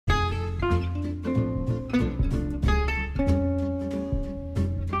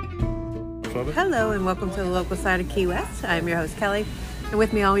of it. Hello and welcome to the local side of Key West. I'm your host Kelly, and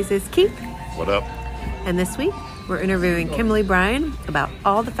with me always is Keith. What up? And this week we're interviewing Kimberly Bryan about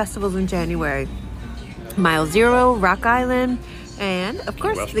all the festivals in January. Mile Zero, Rock Island, and of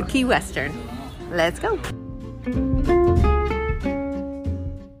course the Key Western. Let's go.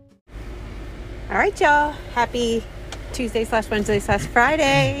 All right, y'all. Happy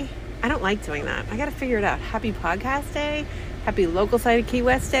Tuesday/Wednesday/Friday. I don't like doing that. I got to figure it out. Happy podcast day. Happy local side of Key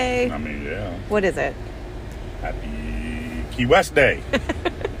West day. I mean, yeah. What is it? Happy Key West Day.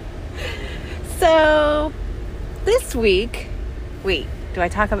 So, this week,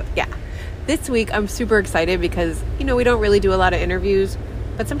 this week I'm super excited because, we don't really do a lot of interviews,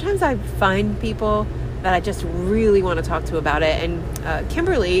 but sometimes I find people that I just really want to talk to about it. And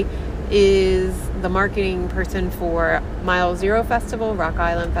Kimberly is the marketing person for Mile Zero Festival, Rock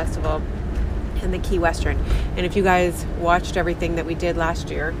Island Festival, and the Key Western. And if you guys watched everything that we did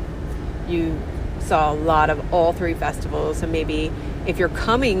last year, you saw a lot of all three festivals. And maybe if you're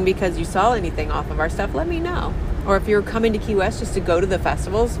coming because you saw anything off of our stuff, let me know. Or if you're coming to Key West just to go to the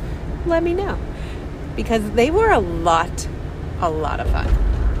festivals, let me know. Because they were a lot of fun.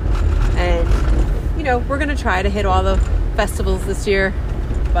 And, we're going to try to hit all the festivals this year,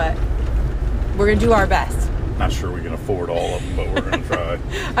 but we're going to do our best. Not sure we can afford all of them, but we're going to try.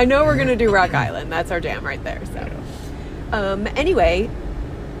 I know we're going to do Rock Island. That's our jam right there. So, yeah. Anyway,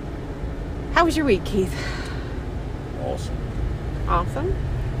 how was your week, Keith? Awesome.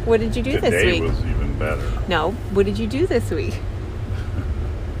 What did you do this week? Today was even better. No. What did you do this week?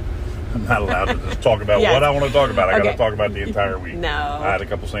 I'm not allowed to just talk about what I want to talk about. I got to talk about the entire week. No. I had a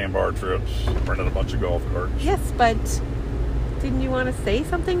couple sandbar trips, rented a bunch of golf carts. Yes, but didn't you want to say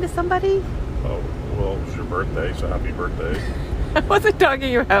something to somebody? Oh, well, it was your birthday, so happy birthday. I wasn't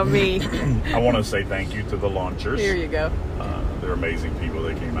talking about me. I want to say thank you to the launchers. Here you go. They're amazing people.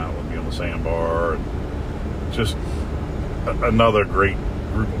 They came out with me on the sandbar. And just another great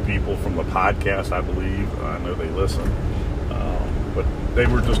group of people from the podcast, I believe. I know they listen. But they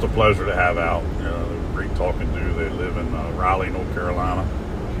were just a pleasure to have out. They were great talking to. They live in Raleigh, North Carolina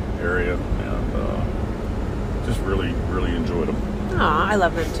area. And just really, really enjoyed them. Aw, I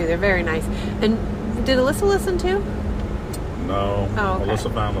love them too. They're very nice. And did Alyssa listen too? No. Oh, okay.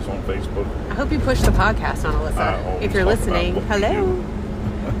 Alyssa found us on Facebook. I hope you push the podcast on Alyssa. If you're listening, hello.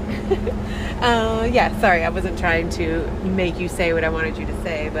 Sorry, I wasn't trying to make you say what I wanted you to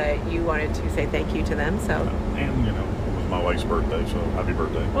say, but you wanted to say thank you to them, so. And, it was my wife's birthday, so happy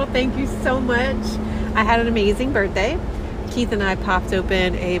birthday. Well, thank you so much. I had an amazing birthday. Keith and I popped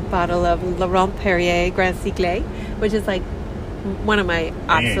open a bottle of Laurent Perrier Grand Cycle, which is like one of my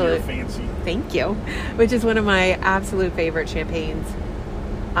absolute... Man, you're fancy. Thank you. Which is one of my absolute favorite champagnes.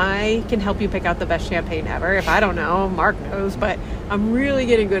 I can help you pick out the best champagne ever. If I don't know, Mark knows, but I'm really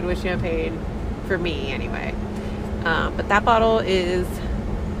getting good with champagne, for me anyway. But that bottle is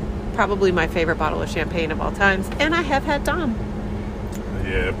probably my favorite bottle of champagne of all times, and I have had Dom.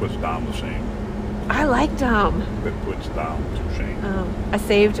 Yeah, it puts Dom to shame. I like Dom. It puts Dom to shame. I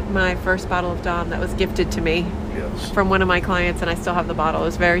saved my first bottle of Dom that was gifted to me from one of my clients, and I still have the bottle. It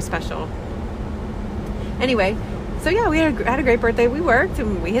was very special. Anyway, so yeah, we had a great birthday. We worked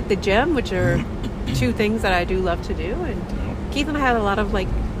and we hit the gym, which are two things that I do love to do. And Keith and I had a lot of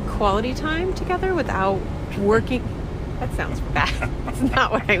quality time together without working. That sounds bad. That's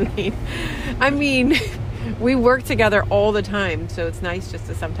not what I mean. I mean, we work together all the time, so it's nice just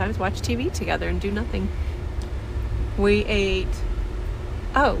to sometimes watch TV together and do nothing. We ate.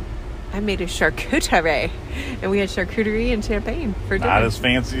 I made a charcuterie, and we had charcuterie and champagne for dinner. Not as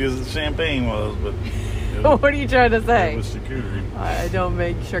fancy as the champagne was, but... What are you trying to say? It was charcuterie. I don't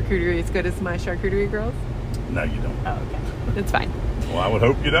make charcuterie as good as my charcuterie girls. No, you don't. Oh, okay. It's fine. Well, I would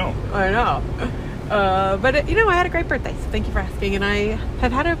hope you don't. I know. But I had a great birthday, so thank you for asking. And I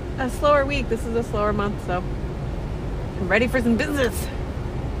have had a slower week. This is a slower month, so I'm ready for some business.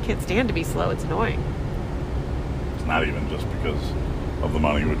 Can't stand to be slow. It's annoying. It's not even just because of the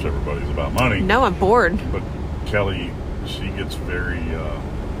money, which everybody's about money. No, I'm bored. But Kelly, she gets very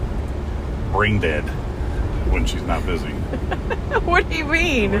brain dead when she's not busy. What do you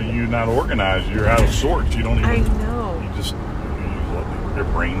mean? Well, you're not organized. You're out of sorts. You don't even... I know. Your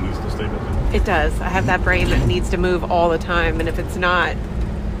brain needs to stay busy. It does. I have that brain that needs to move all the time, and if it's not,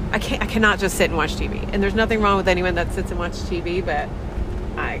 I cannot just sit and watch TV. And there's nothing wrong with anyone that sits and watches TV, but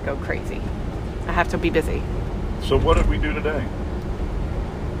I go crazy. I have to be busy. So what did we do today?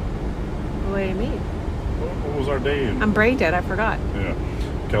 What do you mean? What was our day? I'm brain dead. I forgot. Yeah.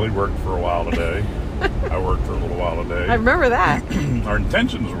 Kelly worked for a while today. I worked for a little while I today. remember that. Our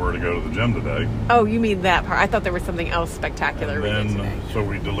intentions were to go to the gym today. Oh, you mean that part? I thought there was something else spectacular And we did then, today. so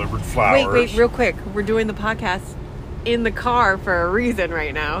we delivered flowers. Wait, real quick. We're doing the podcast in the car for a reason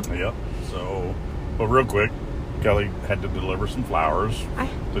right now. Yep. So, but real quick, Kelly had to deliver some flowers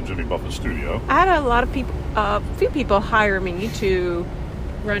to Jimmy Buffett's studio. I had a lot of people, a few people hire me to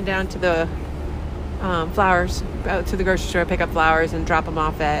run down to the flowers, to the grocery store, pick up flowers and drop them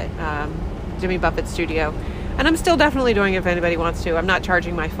off at Jimmy Buffett's studio. And I'm still definitely doing it if anybody wants to. I'm not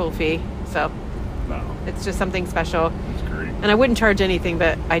charging my full fee, so No, it's just something special. it's great. And I wouldn't charge anything,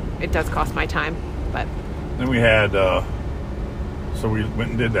 but it does cost my time. But Then we had, so we went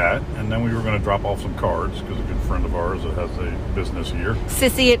and did that, and then we were going to drop off some cards because a good friend of ours that has a business here,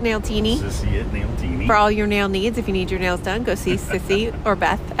 Sissy at Nailtini. Sissy at Nailtini. For all your nail needs, if you need your nails done, go see Sissy or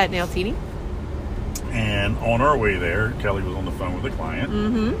Beth at Nailtini. And on our way there, Kelly was on the phone with a client,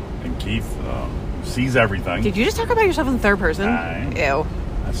 and Keith sees everything. Did you just talk about yourself in third person? Ew.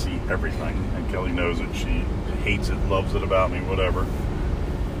 I see everything, and Kelly knows it. She hates it, loves it about me, whatever.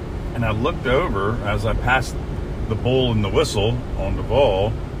 And I looked over as I passed the bull and the whistle on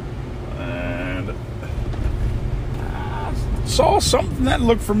Duval, and I saw something that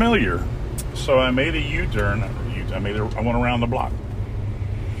looked familiar. So I made a U-turn. I went around the block,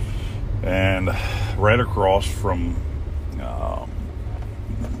 and right across from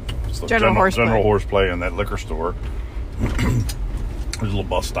General Horseplay and that liquor store. There's a little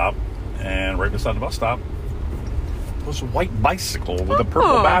bus stop, and right beside the bus stop was a white bicycle with a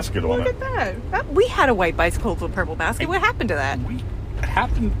purple basket on it. Look at that. We had a white bicycle with a purple basket. What happened to that? We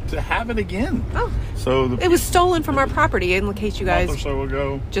happened to have it again. Oh. So It was stolen from our property, in case you a month or guys so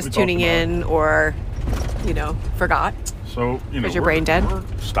ago, just we tuning talked about in or, forgot. it. So, Is your brain dead? We're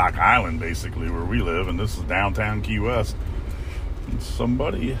Stock Island, basically, where we live, and this is downtown Key West. And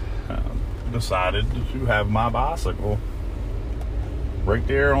somebody decided to have my bicycle right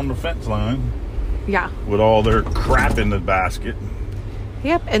there on the fence line Yeah. with all their crap in the basket.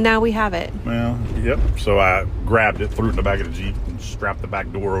 Yep, and now we have it. Well, yep. So I grabbed it, threw it in the back of the Jeep, and strapped the back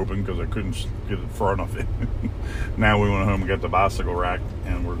door open because I couldn't get it far enough in. Now we went home and got the bicycle rack,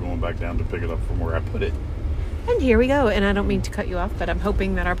 and we're going back down to pick it up from where I put it. And here we go. And I don't mean to cut you off, but I'm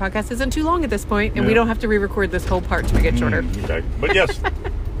hoping that our podcast isn't too long at this point, and we Yeah. don't have to re-record this whole part to make it shorter. Okay. But yes.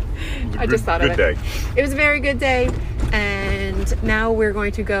 I just thought of it. Good day. It was a very good day, and now we're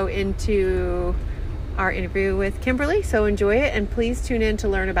going to go into our interview with Kimberly, so enjoy it, and please tune in to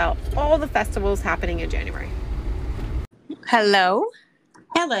learn about all the festivals happening in January. Hello.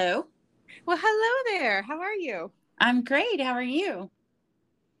 Hello. Well, hello there. How are you? I'm great. How are you?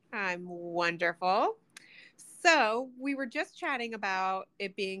 I'm wonderful. So we were just chatting about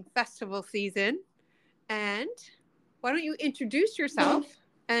it being festival season, and why don't you introduce yourself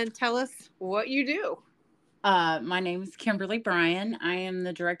and tell us what you do? My name is Kimberly Bryan. I am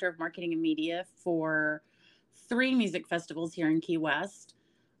the Director of Marketing and Media for 3 music festivals here in Key West.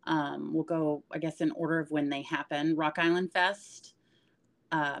 We'll go, I guess, in order of when they happen. Rock Island Fest,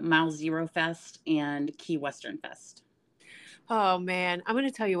 Mile Zero Fest, and Key Western Fest. Oh, man. I'm going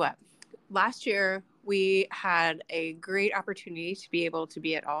to tell you what. Last year, we had a great opportunity to be able to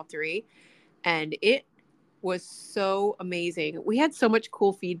be at all 3, and it was so amazing. We had so much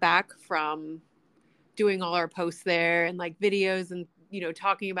cool feedback from doing all our posts there and like videos and,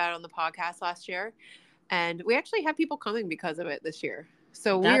 talking about it on the podcast last year. And we actually have people coming because of it this year.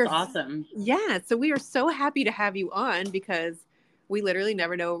 So That's awesome. Yeah. So we are so happy to have you on because we literally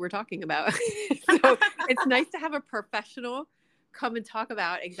never know what we're talking about. So it's nice to have a professional come and talk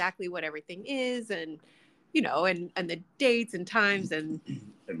about exactly what everything is and, and the dates and times and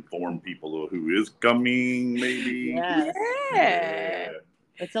Inform people who is coming, maybe. Yes. yeah.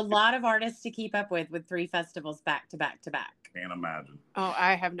 It's a lot of artists to keep up with 3 festivals back to back to back. Can't imagine. Oh,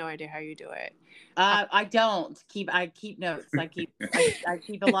 I have no idea how you do it. I keep notes. I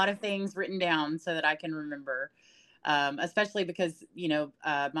keep a lot of things written down so that I can remember. Especially because,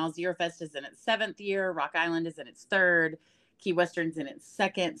 Mile Zero Fest is in its 7th year. Rock Island is in its 3rd. Key Western's in its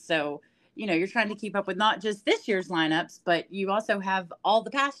 2nd. So, you're trying to keep up with not just this year's lineups, but you also have all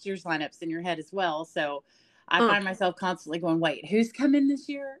the past year's lineups in your head as well. So I find myself constantly going, wait, who's coming this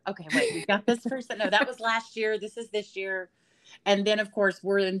year? Okay, wait, we've got this person. No, that was last year. This is this year. And then, of course,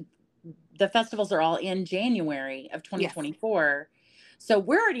 the festivals are all in January of 2024. Yes. So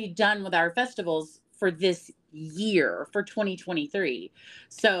we're already done with our festivals for this year, for 2023.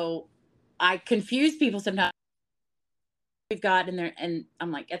 So I confuse people sometimes. We've got in there, and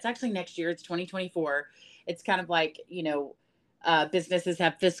I'm like, it's actually next year. It's 2024. It's kind of like, businesses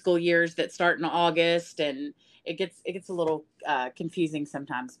have fiscal years that start in August, and it gets a little confusing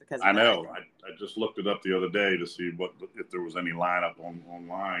sometimes because of I know. that. I just looked it up the other day to see if there was any lineup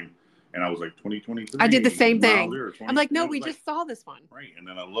online, and I was like 2023. I did the same thing. Malzahn, I'm like, no, we just saw this one. Right, and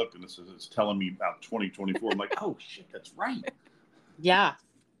then I looked, and it's telling me about 2024. I'm like, oh shit, that's right. Yeah,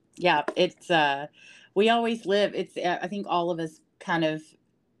 it's we always live. It's I think all of us kind of,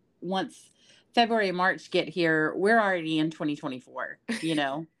 once February and March get here, we're already in 2024. You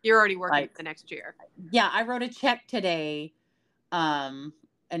know, you're already working like, the next year. Yeah, I wrote a check today. And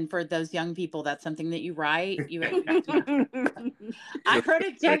for those young people, that's something that you write. I wrote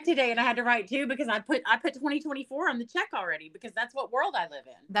a check today, and I had to write too because I put 2024 on the check already because that's what world I live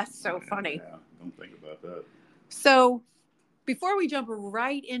in. That's so funny. Yeah, don't think about that. So, before we jump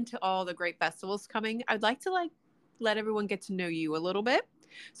right into all the great festivals coming, I'd like to let everyone get to know you a little bit.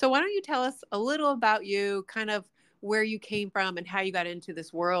 So why don't you tell us a little about you, kind of where you came from and how you got into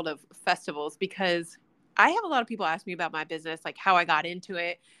this world of festivals? Because I have a lot of people ask me about my business, like how I got into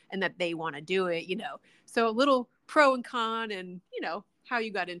it and that they want to do it, So a little pro and con and, how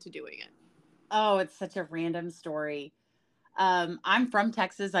you got into doing it. Oh, it's such a random story. I'm from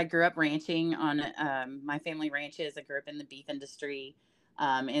Texas. I grew up ranching on my family ranches. I grew up in the beef industry.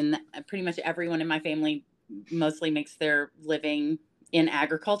 And pretty much everyone in my family mostly makes their living in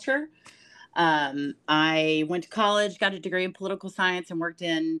agriculture. I went to college, got a degree in political science, and worked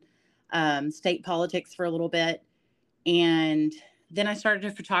in state politics for a little bit. And then I started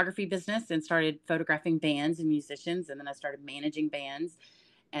a photography business and started photographing bands and musicians. And then I started managing bands.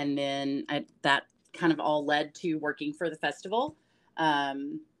 And then that kind of all led to working for the festival.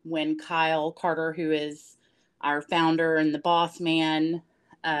 When Kyle Carter, who is our founder and the boss man,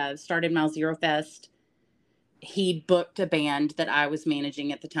 started Malzahn Fest, he booked a band that I was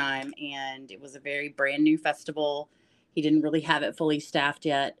managing at the time, and it was a very brand new festival. He didn't really have it fully staffed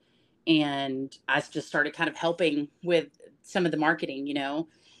yet, and I just started kind of helping with some of the marketing,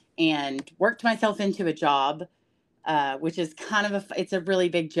 and worked myself into a job, which is kind of it's a really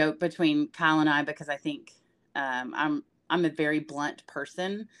big joke between Kyle and I, because I think I'm a very blunt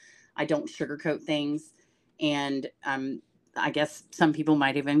person. I don't sugarcoat things, and I guess some people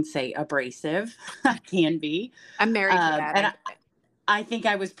might even say abrasive. I can be. I'm married to that. And I think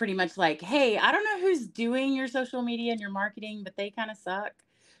I was pretty much like, hey, I don't know who's doing your social media and your marketing, but they kind of suck.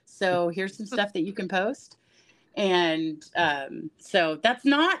 So here's some stuff that you can post. And so that's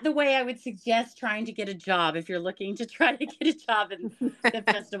not the way I would suggest trying to get a job if you're looking to try to get a job in the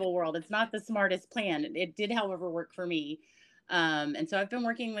festival world. It's not the smartest plan. It did, however, work for me. And so I've been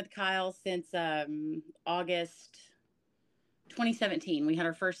working with Kyle since August 2017. We had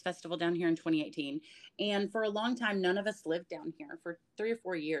our first festival down here in 2018. And for a long time, none of us lived down here. For 3 or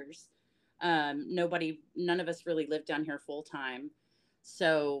 4 years. None of us really lived down here full time.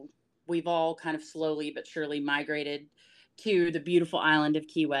 So we've all kind of slowly but surely migrated to the beautiful island of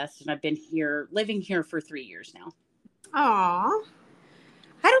Key West. And I've been living here for 3 years now. Aw.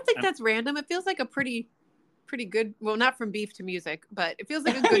 I don't think that's random. It feels like a pretty good, well, not from beef to music, but it feels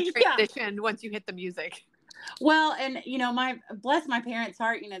like a good transition once you hit the music. Well, and bless my parents'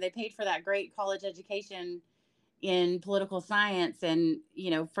 heart, they paid for that great college education in political science. And,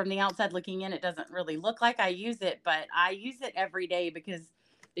 from the outside looking in, it doesn't really look like I use it, but I use it every day because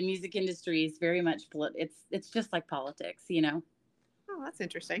the music industry is very much it's just like politics, Oh, that's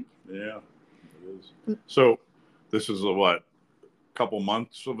interesting. Yeah, it is. So this is a couple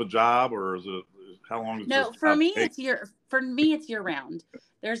months of a job, or is it, how long is No, this for me it's year round.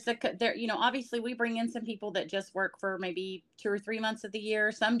 There's obviously we bring in some people that just work for maybe 2 or 3 months of the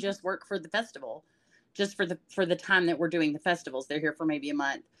year. Some just work for the festival, just for the time that we're doing the festivals. They're here for maybe a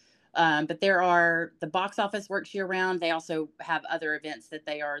month. But the box office works year round. They also have other events that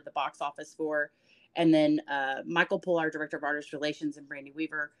they are the box office for. And then Michael Poole, our director of artist relations, and Brandy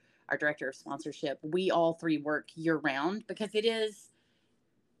Weaver, our director of sponsorship, we all three work year round because it is,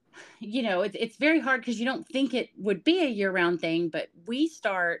 it's very hard because you don't think it would be a year round thing, but we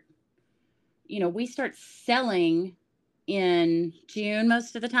start selling in June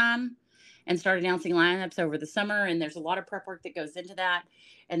most of the time and start announcing lineups over the summer. And there's a lot of prep work that goes into that.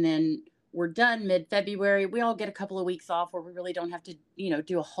 And then we're done mid-February. We all get a couple of weeks off where we really don't have to,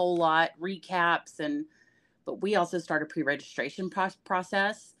 do a whole lot, recaps. But we also start a pre-registration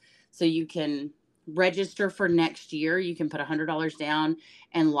process. So you can register for next year. You can put $100 down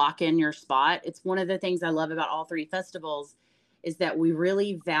and lock in your spot. It's one of the things I love about all three festivals is that we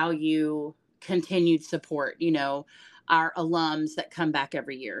really value continued support, our alums that come back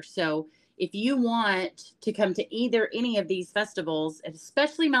every year. So if you want to come to any of these festivals,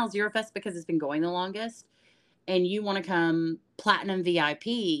 especially Malzahn Fest because it's been going the longest, and you want to come Platinum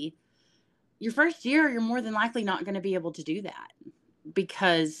VIP, your first year, you're more than likely not going to be able to do that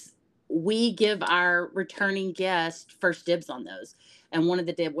because we give our returning guests first dibs on those. And one of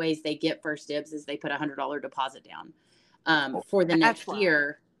the ways they get first dibs is they put $100 deposit down for the next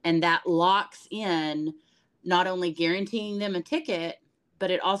year. And that locks in not only guaranteeing them a ticket,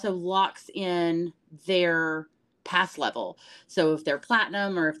 but it also locks in their pass level. So if they're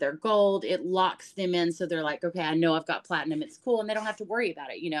platinum or if they're gold, it locks them in. So they're like, okay, I know I've got platinum. It's cool. And they don't have to worry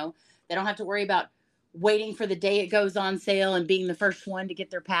about it. You know, they don't have to worry about waiting for the day it goes on sale and being the first one to get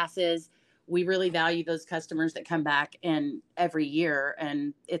their passes. We really value those customers that come back and every year.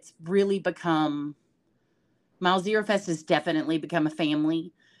 And it's really become, Miles Zero Fest has definitely become a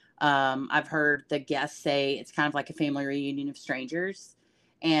family. I've heard the guests say it's kind of like a family reunion of strangers.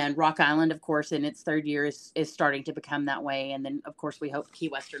 And Rock Island, of course, in its third year is starting to become that way. And then, of course, we hope Key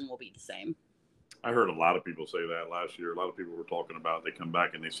Western will be the same. I heard a lot of people say that last year. A lot of people were talking about they come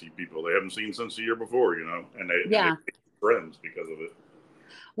back and they see people they haven't seen since the year before, you know, and they make friends because of it.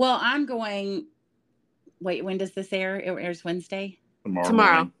 Well, I'm going, wait, when does this air? It airs Wednesday? Tomorrow.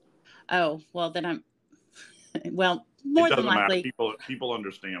 Morning. Oh, well, then I'm, well, more than likely. People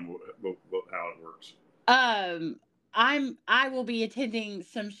understand how it works. I will be attending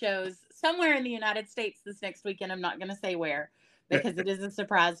some shows somewhere in the United States this next weekend. I'm not going to say where because it is a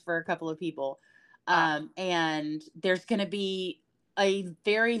surprise for a couple of people. And there's going to be a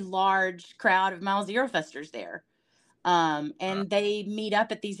very large crowd of Miles Zero Festers there. And they meet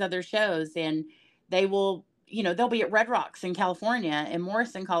up at these other shows and they will, you know, they'll be at Red Rocks in California, in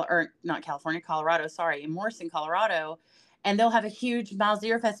Morrison, Colorado, sorry, in Morrison, Colorado. And they'll have a huge Miles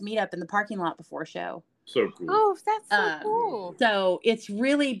Zero Fest meetup in the parking lot before a show. So cool. Oh, that's so cool. So it's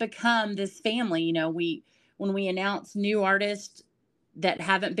really become this family. You know, when we announce new artists that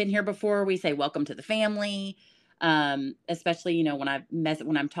haven't been here before, we say, welcome to the family. Especially, you know, when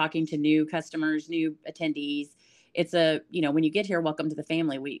I'm talking to new customers, new attendees, it's when you get here, welcome to the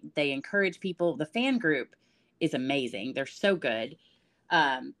family. They encourage people. The fan group is amazing. They're so good.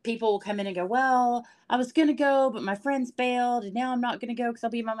 People will come in and go, well, I was going to go, but my friends bailed and now I'm not going to go because I'll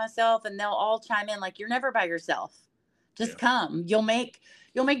be by myself. And they'll all chime in like, you're never by yourself. Just come. You'll make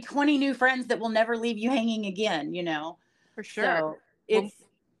 20 new friends that will never leave you hanging again, you know? For sure. So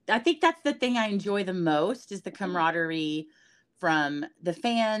I think that's the thing I enjoy the most is the camaraderie from the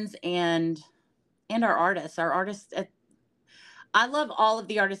fans and our artists. I love all of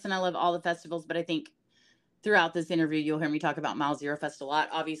the artists and I love all the festivals, but I think throughout this interview, you'll hear me talk about Miles Zero Fest a lot.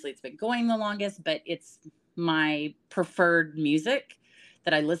 Obviously, it's been going the longest, but it's my preferred music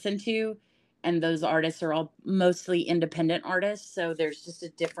that I listen to. And those artists are all mostly independent artists. So there's just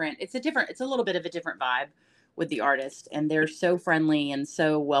it's a little bit of a different vibe with the artist. And they're so friendly and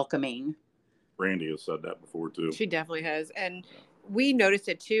so welcoming. Brandy has said that before, too. She definitely has. And we noticed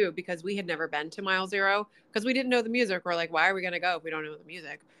it, too, because we had never been to Miles Zero because we didn't know the music. We're like, why are we going to go if we don't know the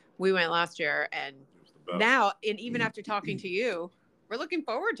music? We went last year and now, and even after talking to you, we're looking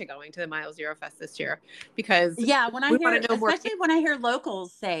forward to going to the Miles Zero Fest this year because when I hear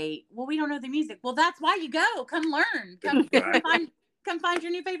locals say, well, we don't know the music. Well, that's why you go. Come learn. Come find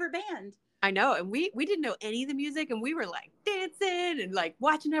your new favorite band. I know. And we didn't know any of the music and we were like dancing and like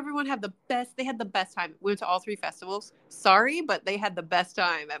watching everyone have they had the best time. We went to all 3 festivals. Sorry, but they had the best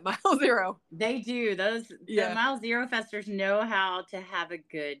time at Miles Zero. They do. The Miles Zero Festers know how to have a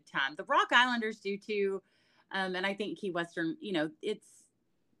good time. The Rock Islanders do too. And I think Key Western, you know, it's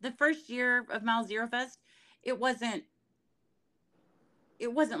the first year of Miles Zero Fest. It wasn't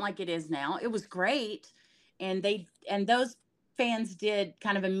like it is now. It was great. And those fans did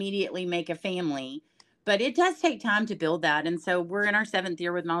kind of immediately make a family, but it does take time to build that. And so we're in our 7th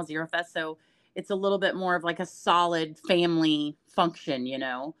year with Miles Zero Fest. So it's a little bit more of like a solid family function, you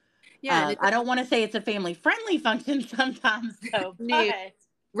know? Yeah. I don't want to say it's a family friendly function sometimes though, but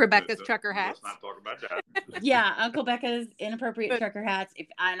Rebecca's trucker hats. Let's not talk about that. Yeah. Uncle Becca's inappropriate trucker hats.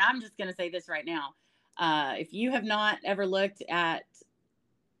 And I'm just going to say this right now. If you have not ever looked at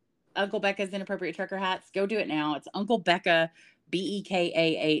Uncle Becca's inappropriate trucker hats, go do it now. It's Uncle Becca,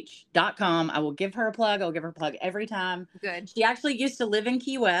 BEKAH.com. I will give her a plug. I'll give her a plug every time. Good. She actually used to live in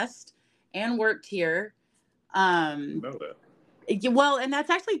Key West and worked here. Know that. Well, and that's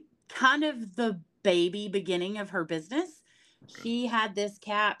actually kind of the baby beginning of her business. Okay. She had this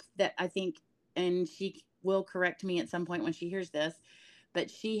cap that I think, and she will correct me at some point when she hears this,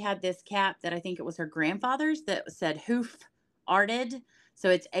 but she had this cap that I think it was her grandfather's that said Hoof Arted. So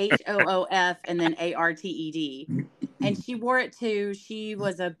it's HOOF and then ARTED. And she wore it she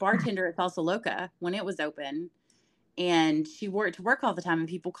was a bartender at Salsa Loca when it was open. And she wore it to work all the time and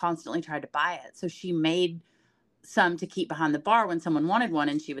people constantly tried to buy it. So she made some to keep behind the bar when someone wanted one,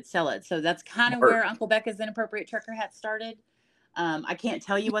 and she would sell it. So that's kind of where Uncle Becca's Inappropriate Trucker Hat started. I can't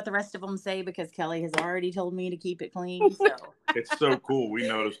tell you what the rest of them say because Kelly has already told me to keep it clean. So it's so cool. We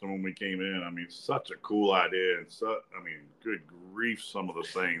noticed them when we came in. I mean, such a cool idea. And good grief, some of the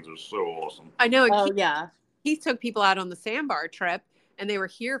things are so awesome. I know. Oh, yeah. He took people out on the sandbar trip, and they were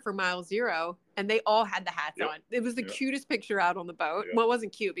here for Mile Zero, and they all had the hats on. It was the cutest picture out on the boat. Well, it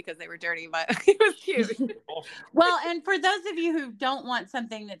wasn't cute because they were dirty, but it was cute. Well, and for those of you who don't want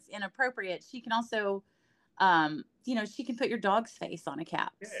something that's inappropriate, she can also, she can put your dog's face on a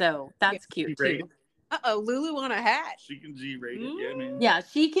cap. Yeah. So that's cute too. Lulu on a hat. She can G-rate it. Yeah, man. Yeah,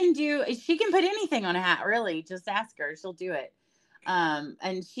 she can put anything on a hat, really. Just ask her. She'll do it.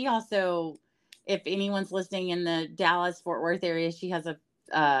 And she also, if anyone's listening in the Dallas-Fort Worth area, she has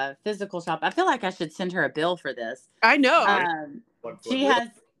a physical shop. I feel like I should send her a bill for this. I know.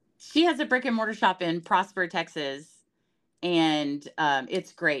 She has a brick and mortar shop in Prosper, Texas. And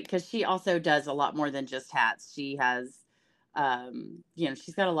it's great because she also does a lot more than just hats. She has,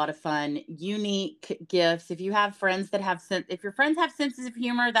 she's got a lot of fun, unique gifts. If you have friends if your friends have senses of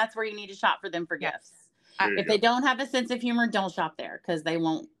humor, that's where you need to shop for them for gifts. If they don't have a sense of humor, don't shop there because they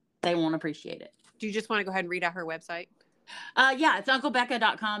won't appreciate it. Do you just want to go ahead and read out her website? Yeah, it's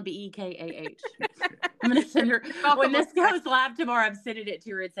UncleBecca.com, BEKAH. I'm going to send her, when this goes live tomorrow, I'm sending it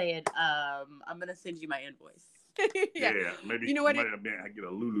to her and saying, I'm going to send you my invoice. Yeah, maybe you know what? I get a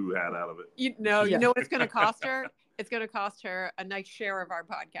Lulu hat out of it. You know what it's going to cost her? It's going to cost her a nice share of our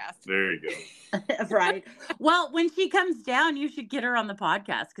podcast. There you go. Right. Well, when she comes down, you should get her on the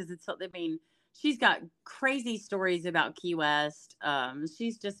podcast because she's got crazy stories about Key West.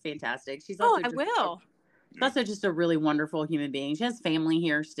 She's just fantastic. She's also She's also just a really wonderful human being. She has family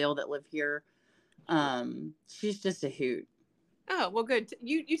here still that live here. She's just a hoot. Oh, well, good.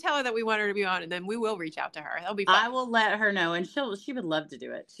 You tell her that we want her to be on, and then we will reach out to her. That'll be fun. I will let her know, and she would love to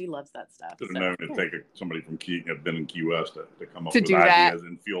do it. She loves that stuff. Should have known to take somebody from have been in Key West to come up with ideas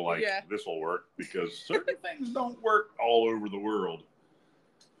and feel like this will work because certain things don't work all over the world.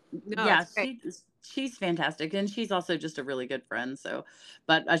 No, yeah, she's fantastic, and she's also just a really good friend. So,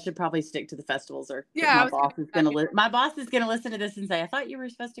 but I should probably stick to the festivals, or my boss is gonna listen to this and say, "I thought you were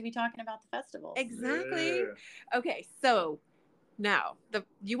supposed to be talking about the festival." Exactly. Yeah. Okay, so now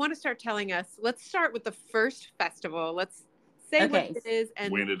you want to start telling us. Let's start with the first festival. Let's say what it is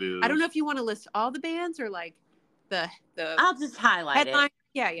and when it is. I don't know if you want to list all the bands or like the. I'll just highlight headline.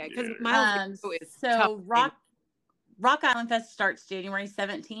 Yeah, because Miles is so Rock Island Fest starts January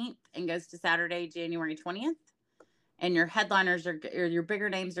 17th and goes to Saturday, January 20th. And your headliners your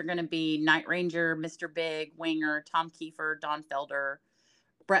bigger names are going to be Night Ranger, Mr. Big, Winger, Tom Kiefer, Don Felder,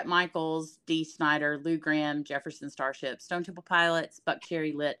 Bret Michaels, Dee Snider, Lou Gramm, Jefferson Starship, Stone Temple Pilots,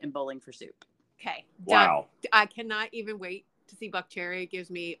 Buckcherry Lit, and Bowling for Soup. Okay. Wow. I cannot even wait to see Buckcherry. It gives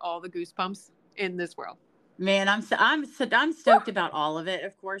me all the goosebumps in this world. Man, I'm stoked about all of it,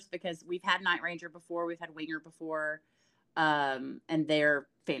 of course, because we've had Night Ranger before, we've had Winger before, and they're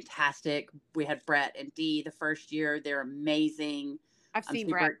fantastic. We had Bret and Dee the first year; they're amazing. I've seen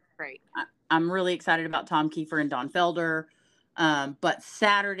Bret. Great. I'm really excited about Tom Kiefer and Don Felder. But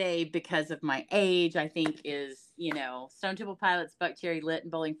Saturday, because of my age, I think is Stone Temple Pilots, Buckcherry Lit,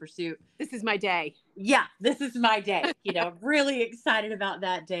 and Bowling for Soup. This is my day. Yeah, this is my day. Really excited about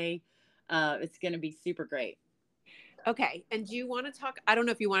that day. It's going to be super great. Okay. And do you want to talk, I don't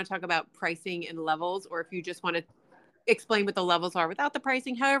know if you want to talk about pricing and levels, or if you just want to explain what the levels are without the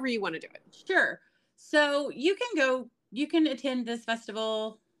pricing, however you want to do it. Sure. So you can attend this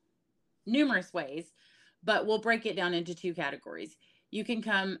festival numerous ways, but we'll break it down into two categories. You can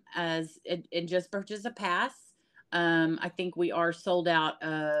come and just purchase a pass. I think we are sold out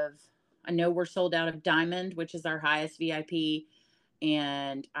of Diamond, which is our highest VIP.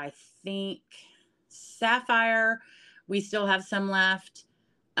 And I think Sapphire, we still have some left.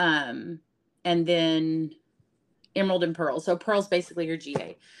 And then Emerald and Pearl. So Pearl's basically your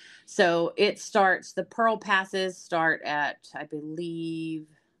GA. So the Pearl passes start at, I believe,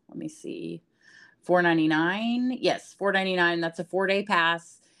 let me see, $4.99. Yes, $4.99. That's a 4-day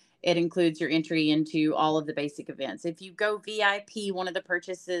pass. It includes your entry into all of the basic events. If you go VIP, one of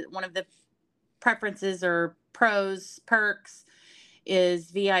the preferences or perks is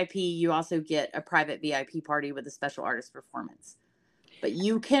VIP. You also get a private VIP party with a special artist performance. But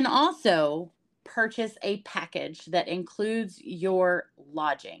you can also purchase a package that includes your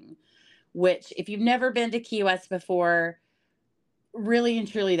lodging, which if you've never been to Key West before, really and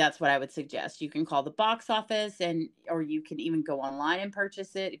truly, that's what I would suggest. You can call the box office or you can even go online and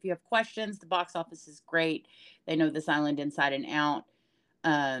purchase it. If you have questions, the box office is great. They know this island inside and out.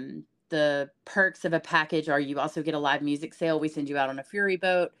 the perks of a package are you also get a live music sale. We send you out on a Fury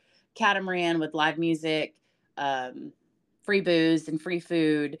boat, catamaran with live music, free booze and free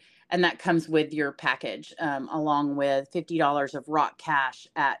food. And that comes with your package, along with $50 of rock cash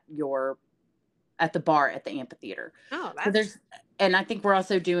at the bar at the amphitheater. Oh, So and I think we're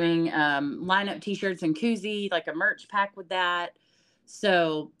also doing lineup t-shirts and koozie, like a merch pack with that.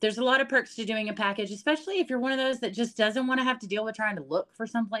 So there's a lot of perks to doing a package, especially if you're one of those that just doesn't want to have to deal with trying to look for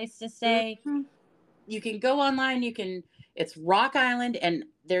someplace to stay. Mm-hmm. You can go online. It's Rock Island, and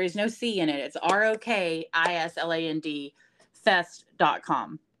there is no C in it. It's ROKISLAND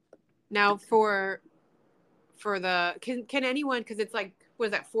fest.com. Now for can anyone, because it's like,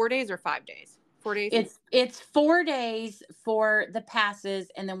 was that 4 days or 5 days? 4 days? It's 4 days for the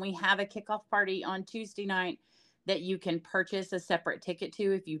passes, and then we have a kickoff party on Tuesday night that you can purchase a separate ticket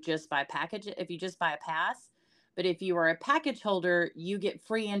to if you just buy a pass. But if you are a package holder, you get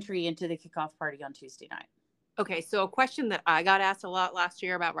free entry into the kickoff party on Tuesday night. Okay, so a question that I got asked a lot last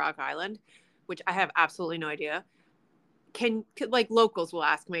year about Rock Island, which I have absolutely no idea. Can like locals will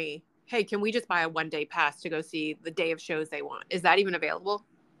ask me, hey, can we just buy a 1 day pass to go see the day of shows they want? Is that even available?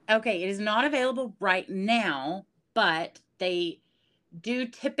 Okay, it is not available right now, but they do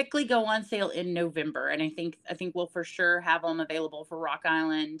typically go on sale in November, and I think we'll for sure have them available for Rock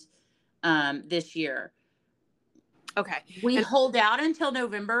Island this year. Okay. We hold out until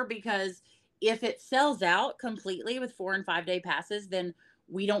November, because if it sells out completely with 4 and 5 day passes, then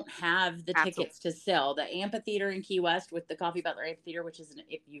we don't have the tickets to sell. The amphitheater in Key West with the Coffee Butler Amphitheater, which is,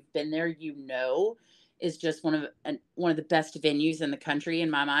 if you've been there, is just one of the best venues in the country in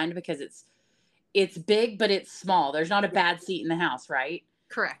my mind, because it's big, but it's small. There's not a bad seat in the house, right?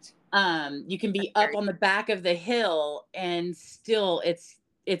 Correct. You can be up on the back of the hill and still it's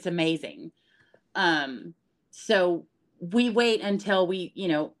amazing. So we wait until we,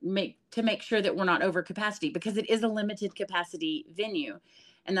 make sure that we're not over capacity, because it is a limited capacity venue.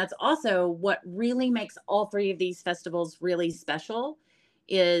 And that's also what really makes all 3 of these festivals really special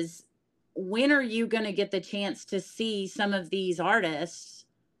is, when are you going to get the chance to see some of these artists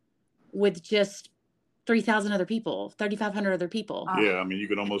with just 3,000 other people, 3,500 other people? Yeah, I mean, you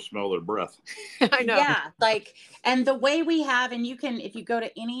can almost smell their breath. I know. Yeah, and the way we have, and you can, if you go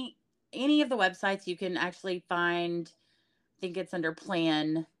to any of the websites, you can actually find, I think it's under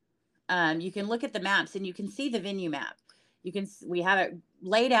plan. You can look at the maps and you can see the venue map. We have it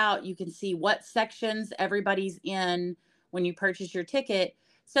laid out. You can see what sections everybody's in when you purchase your ticket.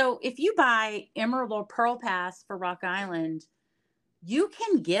 So if you buy Emerald or Pearl Pass for Rock Island, you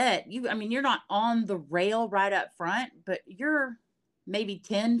can you're not on the rail right up front, but you're maybe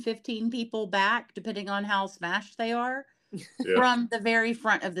 10, 15 people back, depending on how smashed they are, from the very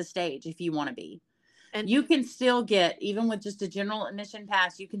front of the stage, if you want to be. And you can still get, even with just a general admission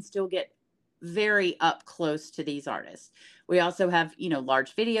pass, you can still get very up close to these artists. We also have,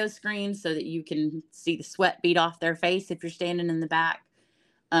 large video screens so that you can see the sweat bead off their face if you're standing in the back.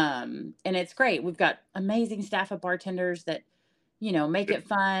 And it's great. We've got amazing staff of bartenders that, make it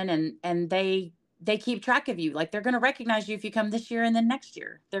fun, and they keep track of you. Like, they're going to recognize you if you come this year, and then next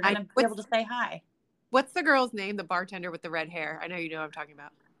year they're going to be able to say hi. What's the girl's name? The bartender with the red hair. I know you know what I'm talking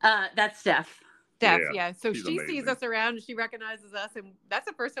about. That's Steph. Yeah. So she sees us around and she recognizes us, and that's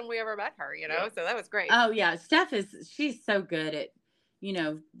the first time we ever met her, so that was great. Oh yeah. She's so good at,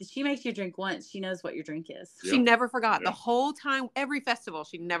 she makes you drink once. She knows what your drink is. She never forgot the whole time, every festival.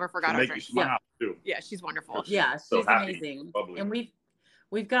 She never forgot our drink. You smile too. Yeah. She's wonderful. Yeah. She's amazing. And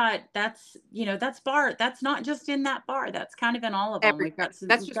we've got, that's bar. That's not just in that bar. That's kind of in all of them. We've got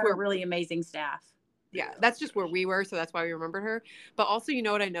a really amazing staff. Yeah, that's just where we were, so that's why we remembered her. But also,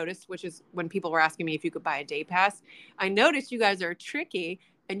 what I noticed, which is when people were asking me if you could buy a day pass, I noticed you guys are tricky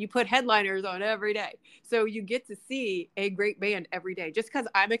and you put headliners on every day. So you get to see a great band every day. Just because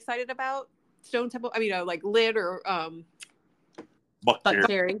I'm excited about Stone Temple, like Lid or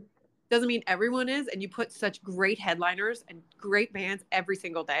Buckcherry. Doesn't mean everyone is, and you put such great headliners and great bands every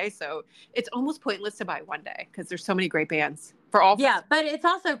single day. So it's almost pointless to buy 1 day because there's so many great bands for all. Yeah, but it's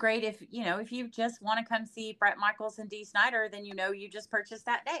also great if you just want to come see Bret Michaels and Dee Snider, then you just purchased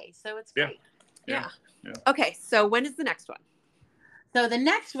that day. So it's great. Yeah. Okay, so when is the next one? So the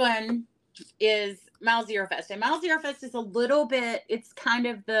next one is Mile Zero Fest. And Mile Zero Fest is a little bit, it's kind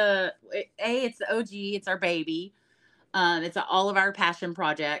of it's the OG, it's our baby. It's all of our passion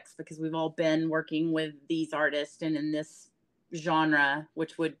projects, because we've all been working with these artists and in this genre,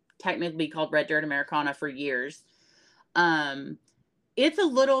 which would technically be called Red Dirt Americana, for years. It's a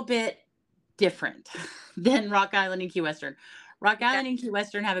little bit different than Rock Island and Key Western. Rock Island and Key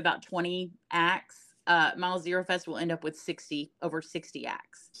Western have about 20 acts. Miles Zero Fest will end up with over 60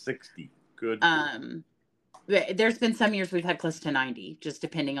 acts. 60. Good. There's been some years we've had close to 90, just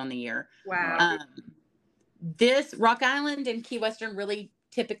depending on the year. Wow. This Rock Island and Key Western really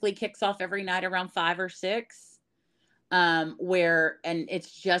typically kicks off every night around 5 or 6. And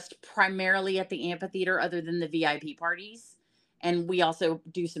it's just primarily at the amphitheater other than the VIP parties. And we also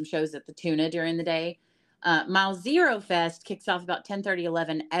do some shows at the Tuna during the day. Miles Zero Fest kicks off about 10:30,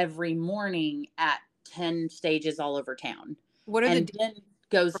 11 every morning at 10 stages all over town. Then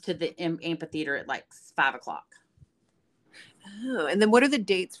goes to the amphitheater at like 5 o'clock. Oh, and then what are the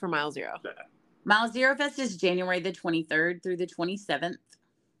dates for Miles Zero? Miles Zero Fest is January the 23rd through the 27th.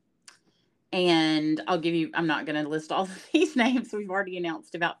 And I'm not going to list all of these names. We've already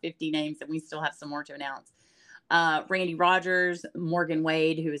announced about 50 names and we still have some more to announce. Randy Rogers, Morgan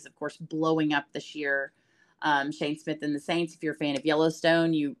Wade, who is of course blowing up this year. Shane Smith and the Saints. If you're a fan of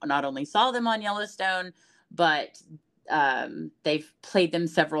Yellowstone, you not only saw them on Yellowstone, but they've played them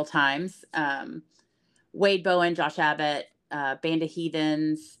several times. Wade Bowen, Josh Abbott, Band of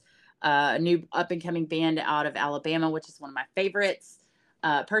Heathens, a new up-and-coming band out of Alabama, which is one of my favorites.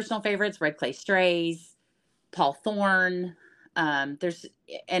 Personal favorites, Red Clay Strays, Paul Thorne. And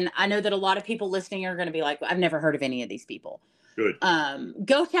I know that a lot of people listening are going to be like, I've never heard of any of these people. Good.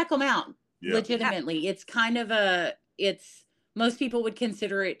 Go check them out. Yeah. Legitimately. It's kind of most people would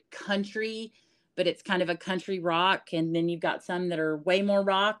consider it country, but it's kind of a country rock. And then you've got some that are way more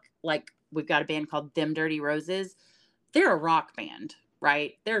rock. Like we've got a band called Them Dirty Roses. They're a rock band,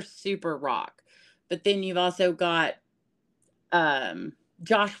 right? They're super rock. But then you've also got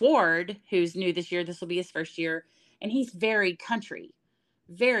Josh Ward, who's new this year. This will be his first year. And he's very country.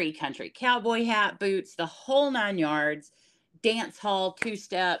 Cowboy hat, boots, the whole 9 yards, dance hall,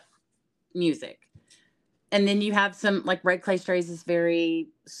 2-step music. And then you have some like Red Clay Strays is very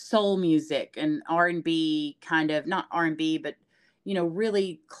soul music and R&B kind of, not R&B, but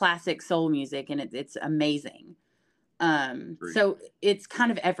really classic soul music. And it's amazing. So it's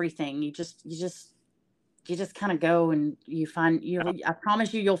kind of everything. You just kind of go and you find I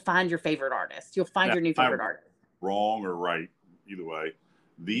promise you'll find your favorite artist. You'll find your new favorite artist. Wrong or right, either way.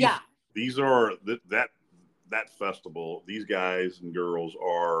 These are that festival. These guys and girls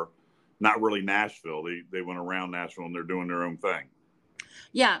are not really Nashville. They went around Nashville and they're doing their own thing.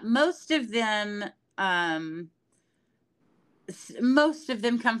 Yeah, most of them come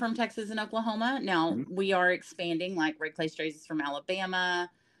from Texas and Oklahoma. Now we are expanding. Like Red Clay Strays is from Alabama.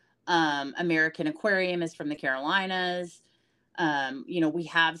 American Aquarium is from the Carolinas. We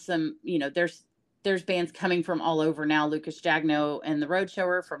have some. There's bands coming from all over now. Lucas Jagno and the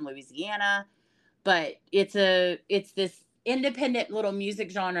Roadshower from Louisiana, but it's this independent little music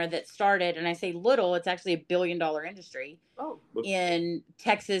genre that started, and I say little, it's actually $1 billion industry in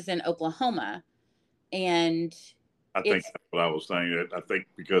Texas and Oklahoma. And I think that's what I was saying. I think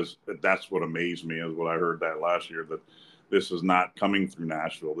because that's what amazed me is what I heard that last year, that this is not coming through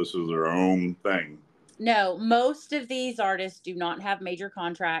Nashville. This is their own thing. No, most of these artists do not have major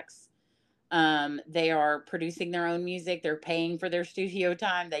contracts. They are producing their own music. They're paying for their studio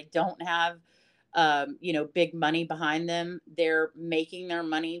time. They don't have, big money behind them. They're making their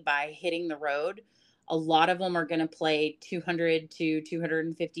money by hitting the road. A lot of them are going to play 200 to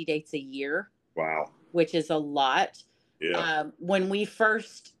 250 dates a year. Wow. Which is a lot. Yeah. When we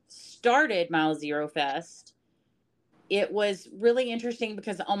first started Miles Zero Fest, it was really interesting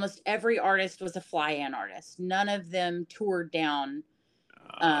because almost every artist was a fly-in artist. None of them toured down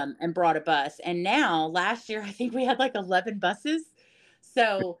and brought a bus. And now, last year, I think we had like 11 buses.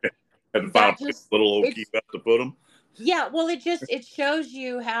 So and found little old Key West to put them. Yeah, well, it shows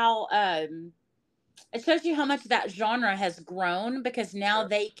you how much that genre has grown, because now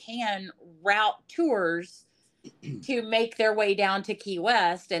they can route tours to make their way down to Key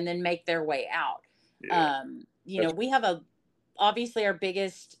West and then make their way out. Yeah. We have obviously our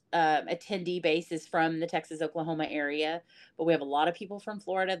biggest attendee base is from the Texas, Oklahoma area, but we have a lot of people from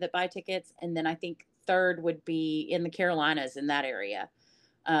Florida that buy tickets. And then I think third would be in the Carolinas, in that area.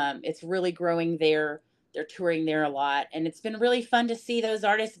 It's really growing there. They're touring there a lot. And it's been really fun to see those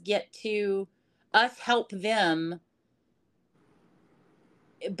artists get to us help them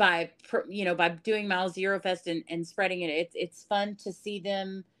by doing Miles Zero Fest and spreading it. It's fun to see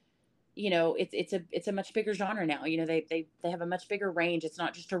them. It's a much bigger genre now. They have a much bigger range. It's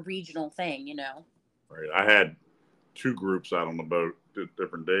not just a regional thing. Right. I had 2 groups out on the boat at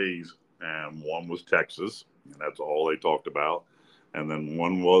different days, and one was Texas, and that's all they talked about, and then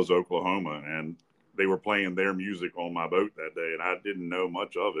one was Oklahoma, and they were playing their music on my boat that day, and I didn't know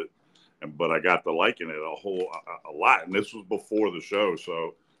much of it, but I got to liking it a lot. And this was before the show,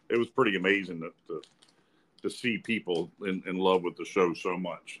 so it was pretty amazing to see people in love with the show so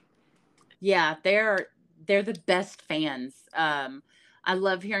much. Yeah, they're the best fans. I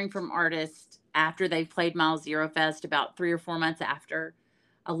love hearing from artists after they've played Mile Zero Fest about 3 or 4 months after.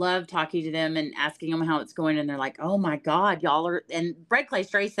 I love talking to them and asking them how it's going, and they're like, "Oh my God, y'all are." And Bread Clay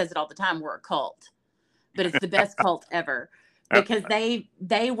Stray says it all the time. We're a cult, but it's the best cult ever because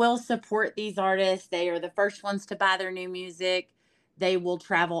they will support these artists. They are the first ones to buy their new music. They will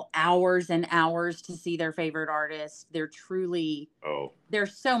travel hours and hours to see their favorite artists. They're truly, they're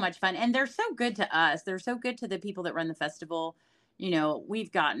so much fun. And they're so good to us. They're so good to the people that run the festival. You know,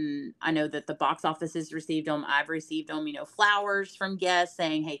 I know that the box office has received them. I've received them, flowers from guests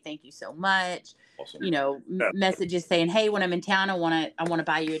saying, "Hey, thank you so much." Awesome. Messages saying, "Hey, when I'm in town, I want to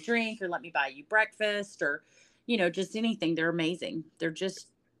buy you a drink, or let me buy you breakfast," or, just anything. They're amazing. They're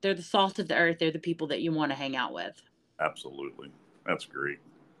the salt of the earth. They're the people that you want to hang out with. Absolutely. That's great.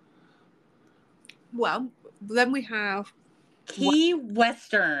 Well, then we have Key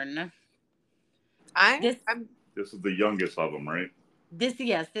Western. This is the youngest of them, right? This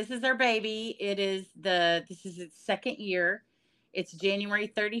is our baby. This is its second year. It's January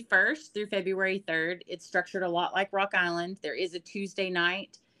 31st through February 3rd. It's structured a lot like Rock Island. There is a Tuesday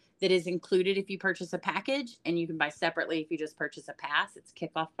night that is included if you purchase a package, and you can buy separately if you just purchase a pass. It's a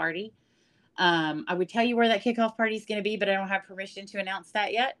kickoff party. I would tell you where that kickoff party is going to be, but I don't have permission to announce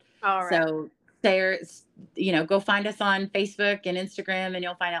that yet. All right. So go find us on Facebook and Instagram, and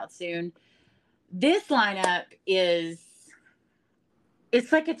you'll find out soon. This lineup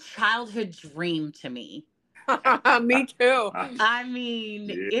it's like a childhood dream to me. Me too. I mean,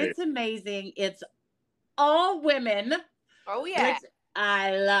 It's amazing. It's all women. Oh yeah. Which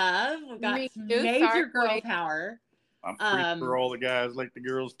I love. We've got major girl power. I'm pretty sure all the guys like the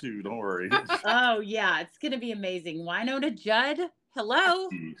girls too. Don't worry. Oh yeah, it's gonna be amazing. Wynonna Judd, hello.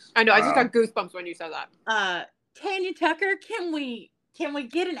 I know. I just got goosebumps when you said that. Tanya Tucker, can we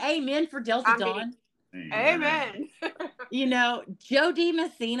get an amen for Delta Dawn? Amen. Joe D.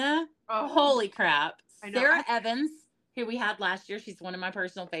 Messina. Oh, holy crap. Sarah Evans, who we had last year. She's one of my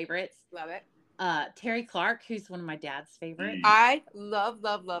personal favorites. Love it. Terry Clark, who's one of my dad's favorites. I love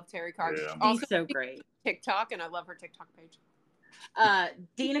Terry Clark. Yeah. She's so great. TikTok, and I love her TikTok page.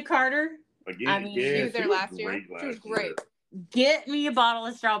 Dina Carter. Again, she was there last year. She was great. Get me a bottle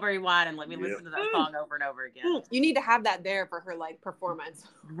of strawberry wine and let me listen to that song over and over again. You need to have that there for her performance.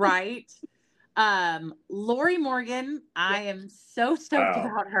 Right. Lori Morgan, I am so stoked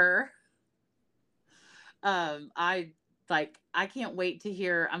about her. I can't wait to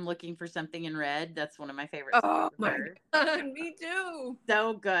hear I'm Looking for Something in Red. That's one of my favorite songs. Oh my God, me too.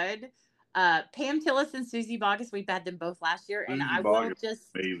 So good. Pam Tillis and Susie Boggess, we've had them both last year, and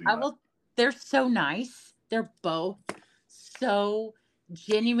they're so nice. They're both so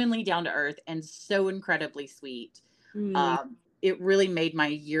genuinely down to earth and so incredibly sweet. It really made my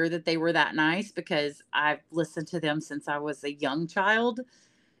year that they were that nice, because I've listened to them since I was a young child,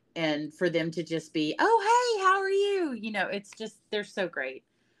 and for them to just be, "Oh, hey, how are you?" It's just, they're so great.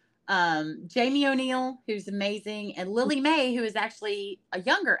 Jamie O'Neill, who's amazing, and Lily May, who is actually a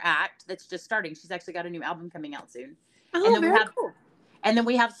younger act that's just starting. She's actually got a new album coming out soon. Oh, very cool. And then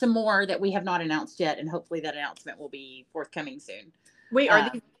we have some more that we have not announced yet, and hopefully that announcement will be forthcoming soon. Wait, are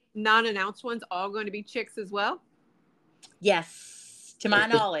these non-announced ones all going to be chicks as well? Yes, to my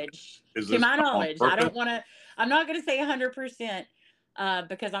knowledge. I'm not going to say 100%,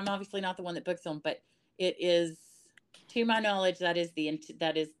 because I'm obviously not the one that books them, but it is, to my knowledge, that is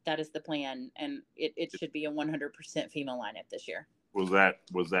the plan, and it should be a 100% female lineup this year. Was that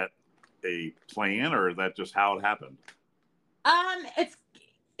a plan, or is that just how it happened?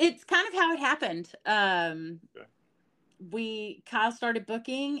 It's kind of how it happened. Okay. Kyle started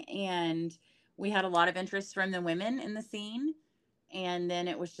booking, and we had a lot of interest from the women in the scene. And then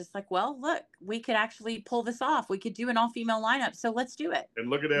it was just like, well, look, we could actually pull this off. We could do an all-female lineup, so let's do it. And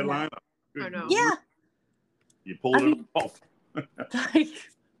look at that lineup. I know. Yeah. You pulled it off.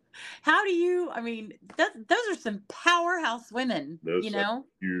 How do you, those are some powerhouse women, Those are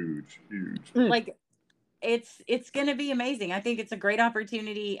huge. Like, it's going to be amazing. I think it's a great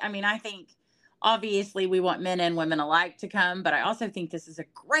opportunity. I think obviously we want men and women alike to come, but I also think this is a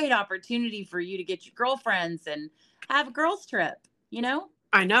great opportunity for you to get your girlfriends and have a girls trip,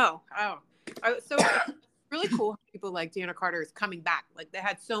 I know. So really cool how people like Deanna Carter is coming back. Like, they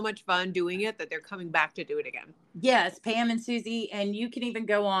had so much fun doing it that they're coming back to do it again. Yes, Pam and Susie, and you can even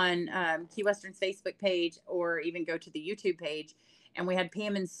go on Key Western's Facebook page, or even go to the YouTube page. And we had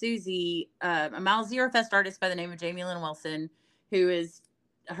Pam and Susie, a Mile Zero Fest artist by the name of Jamie Lynn Wilson, who is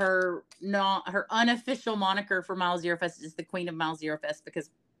her unofficial moniker for Mile Zero Fest is the Queen of Mile Zero Fest, because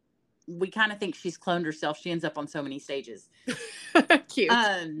we kind of think she's cloned herself. She ends up on so many stages. Cute.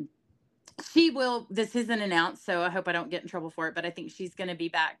 She will, this isn't announced, so I hope I don't get in trouble for it, but I think she's going to be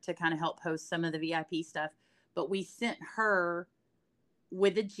back to kind of help host some of the VIP stuff. But we sent her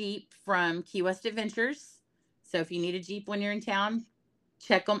with a Jeep from Key West Adventures. So if you need a Jeep when you're in town,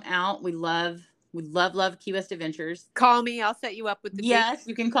 check them out. We love Key West Adventures. Call me. I'll set you up with the Jeep. Yes,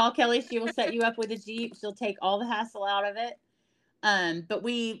 you can call Kelly. She will set you up with a Jeep. She'll take all the hassle out of it. But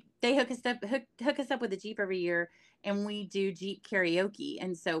they hook us up with a Jeep every year, and we do Jeep karaoke.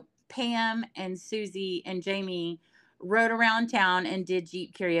 And so Pam and Susie and Jamie rode around town and did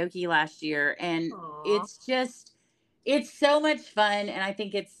Jeep karaoke last year, and Aww. it's so much fun. And I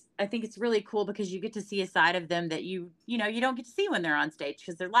think it's really cool because you get to see a side of them that you don't get to see when they're on stage,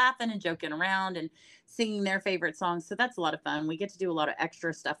 because they're laughing and joking around and singing their favorite songs. So that's a lot of fun. We get to do a lot of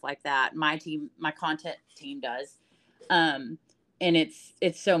extra stuff like that. My content team does. And it's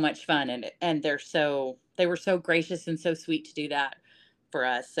so much fun, and they were so gracious and so sweet to do that for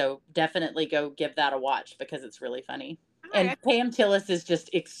us. So definitely go give that a watch because it's really funny. And Pam Tillis is just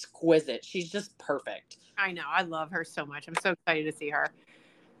exquisite. She's just perfect. I know. I love her so much. I'm so excited to see her.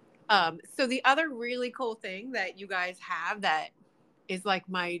 So the other really cool thing that you guys have that is like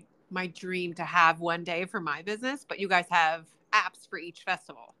my dream to have one day for my business, but you guys have apps for each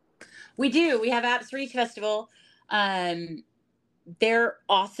festival. We do. We have apps for each festival. They're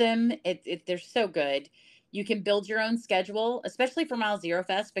awesome. They're so good. You can build your own schedule, especially for Mile Zero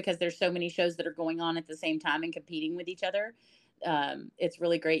Fest, because there's so many shows that are going on at the same time and competing with each other. It's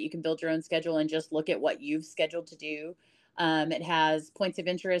really great. You can build your own schedule and just look at what you've scheduled to do. It has points of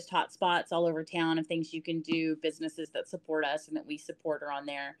interest, hot spots all over town of things you can do, businesses that support us and that we support are on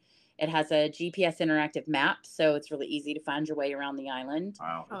there. It has a GPS interactive map, so it's really easy to find your way around the island.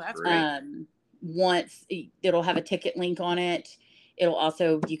 Wow, that's great. Once it'll have a ticket link on it. It'll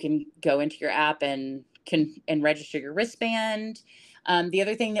also, you can go into your app and register your wristband. The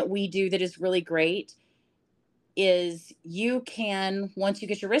other thing that we do that is really great is you can, once you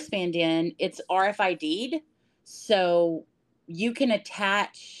get your wristband in, it's RFID'd. So you can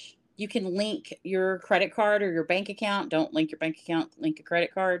link your credit card or your bank account. Don't link your bank account, link a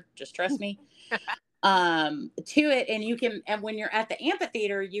credit card. Just trust me. To it. And when you're at the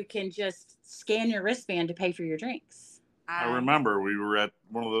amphitheater, you can just scan your wristband to pay for your drinks. I remember we were at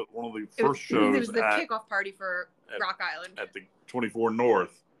one of the first shows. It was the kickoff party for Rock Island at the 24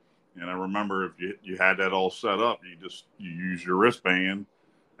 North, and I remember if you had that all set up, you use your wristband,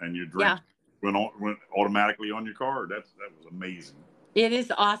 and your drink went automatically on your card. That was amazing. It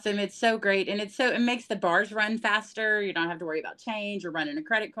is awesome. It's so great, and it makes the bars run faster. You don't have to worry about change or running a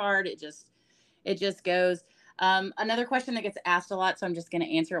credit card. It just goes. Another question that gets asked a lot, so I'm just going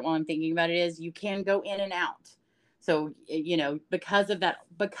to answer it while I'm thinking about it, is you can go in and out. So, because of that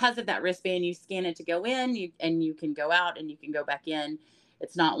wristband, you scan it to go in, and you can go out and you can go back in.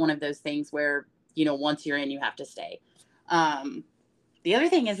 It's not one of those things where, once you're in, you have to stay. The other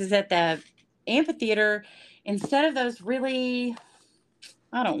thing is that the amphitheater, instead of those really,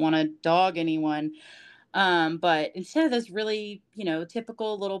 I don't want to dog anyone, but instead of those really,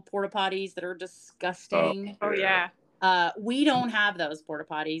 typical little porta potties that are disgusting. Oh yeah. We don't have those porta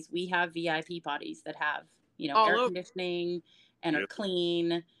potties. We have VIP potties that have, air conditioning and are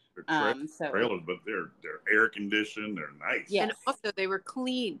clean. Trailers, but they're air conditioned. They're nice. Yes. And also they were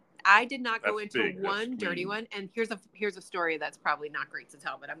clean. I did not go into one dirty one. And here's a story that's probably not great to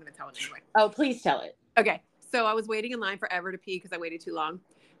tell, but I'm going to tell it anyway. Oh, please tell it. Okay. So I was waiting in line forever to pee because I waited too long.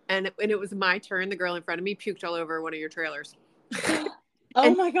 And when it was my turn, the girl in front of me puked all over one of your trailers.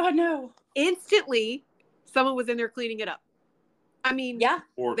 Oh my God, no. Instantly, someone was in there cleaning it up. I mean, yeah.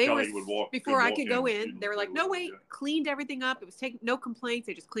 Before I could go in, they were like, no, wait, cleaned everything up. It was no complaints.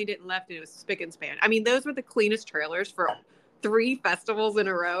 They just cleaned it and left, and it was spick and span. I mean, those were the cleanest trailers for 3 festivals in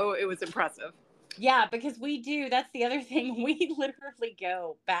a row. It was impressive. Yeah, because that's the other thing. We literally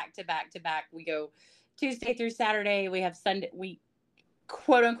go back to back to back. We go Tuesday through Saturday. We have Sunday. We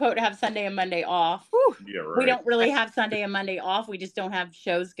quote unquote have Sunday and Monday off. Yeah, right. We don't really have Sunday and Monday off. We just don't have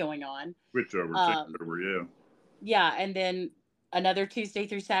shows going on. Switch over, yeah. Yeah, and then another Tuesday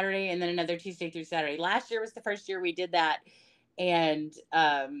through Saturday, and then another Tuesday through Saturday. Last year was the first year we did that, and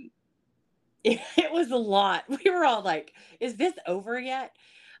it was a lot. We were all like, "Is this over yet?"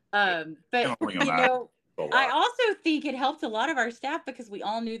 But I also think it helped a lot of our staff because we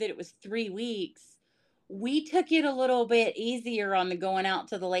all knew that it was 3 weeks. We took it a little bit easier on the going out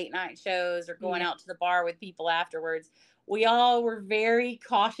to the late night shows or going out to the bar with people afterwards. We all were very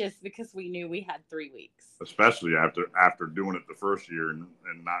cautious because we knew we had 3 weeks. Especially after doing it the first year and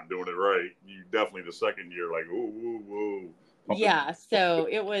not doing it right. You definitely the second year like, whoa. Yeah, so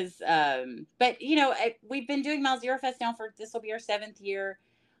it was, but we've been doing Miles Zero Fest now for this will be our 7th year.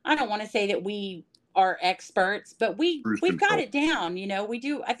 I don't want to say that we are experts, but Cruise we've got control. it down.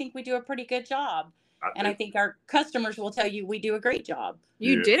 I think we do a pretty good job, and I think our customers will tell you we do a great job.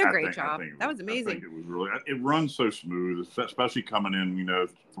 You did a great job. That was amazing. I think it was really. It runs so smooth, especially coming in,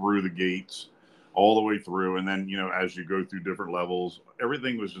 through the gates, all the way through, and then as you go through different levels,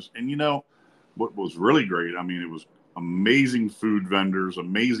 everything was just. And what was really great. I mean, it was amazing food vendors,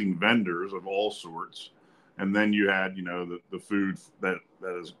 amazing vendors of all sorts, and then you had the food that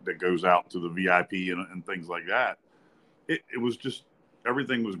goes out to the VIP and things like that. It was just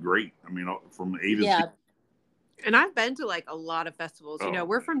everything was great. I mean, from A to Z. And I've been to like a lot of festivals.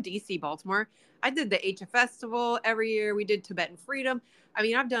 We're from DC, Baltimore. I did the HF Festival every year. We did Tibetan Freedom. I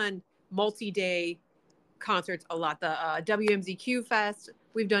mean, I've done multi-day concerts a lot. The WMZQ Fest.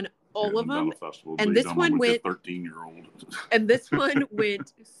 We've done all of them. And this one went 13-year-old. And this one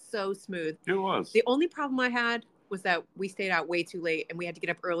went so smooth. It was. The only problem I had was that we stayed out way too late and we had to get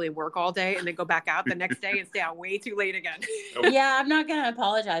up early and work all day and then go back out the next day and stay out way too late again. Yeah, I'm not going to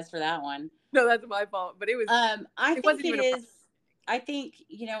apologize for that one. No, that's my fault. But it was. I think it is. I think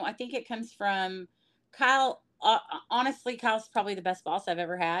it comes from Kyle. Honestly, Kyle's probably the best boss I've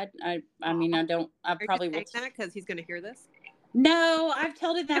ever had. I mean, I probably will. That because he's going to hear this. No, I've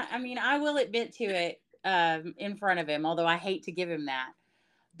told him that. I mean, I will admit to it in front of him, although I hate to give him that.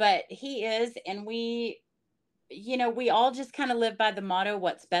 But he is, and we all just kind of live by the motto,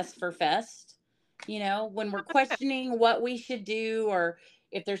 what's best for Fest. When we're questioning what we should do, or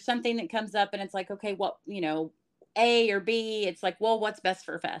if there's something that comes up and it's like, okay, what, A or B, it's like, well, what's best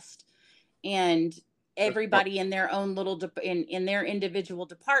for Fest? And everybody in their own little, in their individual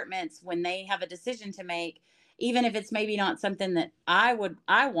departments, when they have a decision to make, even if it's maybe not something that I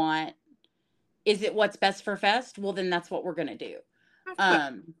want, is it what's best for Fest? Well, then that's what we're going to do.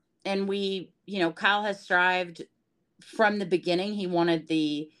 And we, Kyle has strived from the beginning. He wanted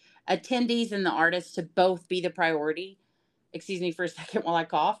the attendees and the artists to both be the priority. Excuse me for a second while I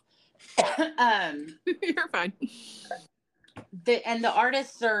cough. You're fine. The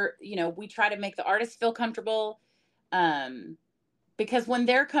artists are, we try to make the artists feel comfortable. Because when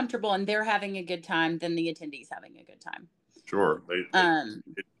they're comfortable and they're having a good time, then the attendees having a good time. Sure.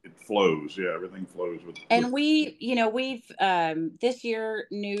 It flows. Yeah, everything flows with. And we've this year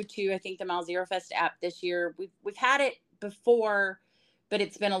new to, I think, the Miles Zero Fest app this year. We've had it before, but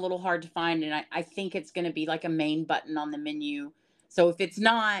it's been a little hard to find. And I think it's going to be like a main button on the menu. So if it's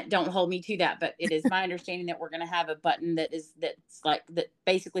not, don't hold me to that. But it is my understanding that we're going to have a button that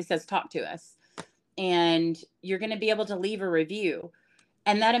basically says talk to us. And you're going to be able to leave a review.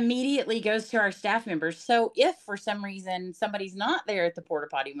 And that immediately goes to our staff members. So if for some reason somebody's not there at the porta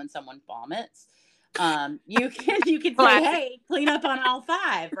potty when someone vomits, you can say, hey, clean up on aisle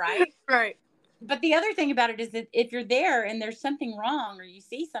 5, right? Right. But the other thing about it is that if you're there and there's something wrong or you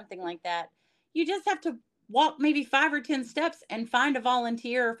see something like that, you just have to walk maybe 5 or 10 steps and find a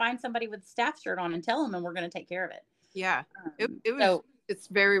volunteer or find somebody with a staff shirt on and tell them, and we're going to take care of it. Yeah. It's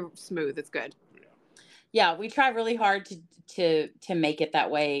very smooth. It's good. Yeah, we try really hard to make it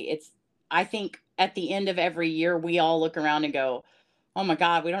that way. I think at the end of every year, we all look around and go, oh my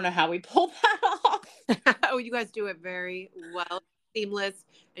God, we don't know how we pulled that off. Oh, you guys do it very well, seamless.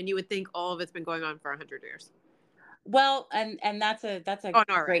 And you would think all of it's been going on for 100 years. Well, and that's a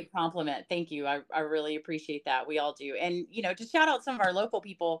great compliment. Thank you. I really appreciate that. We all do. And, to shout out some of our local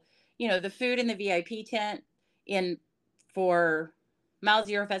people, the food in the VIP tent for Miles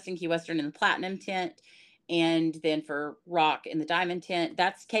Zero Fest in Key Western in the Platinum tent. And then for Rock in the Diamond tent,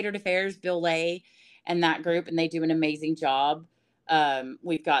 that's Catered Affairs, Bill Lay, and that group, and they do an amazing job.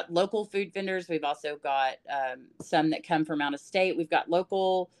 We've got local food vendors. We've also got some that come from out of state. We've got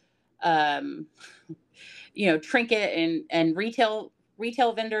local, trinket and retail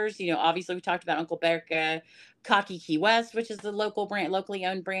vendors. Obviously we talked about Uncle Berka. Cocky Key West, which is the locally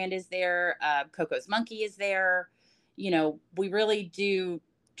owned brand, is there. Coco's Monkey is there. We really do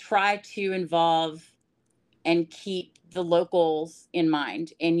try to involve and keep the locals in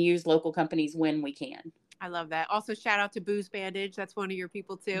mind and use local companies when we can. I love that. Also, shout out to Booze Bandage. That's one of your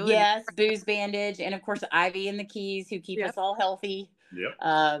people too. Yes, Booze Bandage. And of course, Ivy and the Keys, who keep us all healthy. Yep.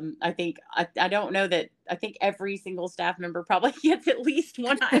 I think, I don't know that, I think every single staff member probably gets at least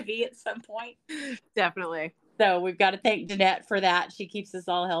one IV at some point. Definitely. So we've got to thank Jeanette for that. She keeps us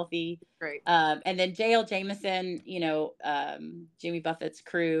all healthy. Great. And then JL Jameson, Jimmy Buffett's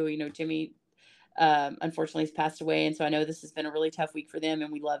crew, Jimmy, unfortunately has passed away. And so I know this has been a really tough week for them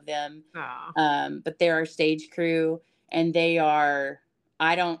and we love them. But they're our stage crew and they are,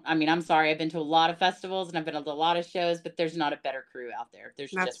 I mean, I'm sorry. I've been to a lot of festivals and I've been to a lot of shows, but there's not a better crew out there.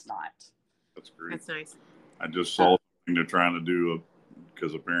 There's just not. That's great. That's nice. I just saw something they're trying to do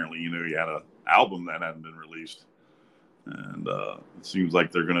because apparently, you had an album that hadn't been released. And it seems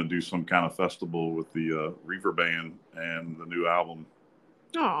like they're going to do some kind of festival with the Reefer Band and the new album.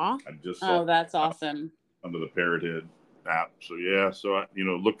 Aw. I just saw that's awesome. Under the Parrot Head app. So, yeah. So,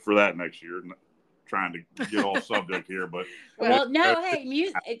 look for that next year. Trying to get off subject here, but well, no, hey,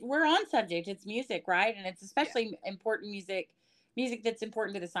 music. We're on subject. It's music, right? And it's especially important music that's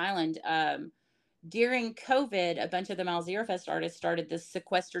important to this island. During COVID, a bunch of the Malzero Fest artists started this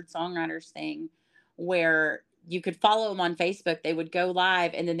sequestered songwriters thing, where you could follow them on Facebook. They would go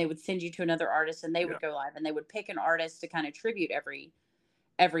live, and then they would send you to another artist, and they would go live, and they would pick an artist to kind of tribute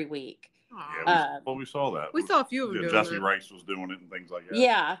every week. Yeah, we saw that. We saw a few of them. Jesse Rice was doing it and things like that.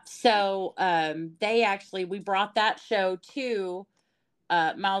 Yeah. So we brought that show to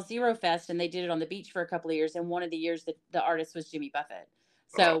Malzero Fest, and they did it on the beach for a couple of years. And one of the years the artist was Jimmy Buffett.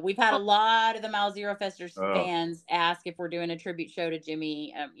 So we've had a lot of the Malzero Festers fans ask if we're doing a tribute show to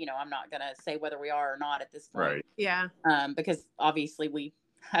Jimmy. I'm not going to say whether we are or not at this point. Right. Yeah. Because obviously we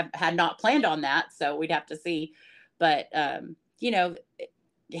had not planned on that, so we'd have to see. But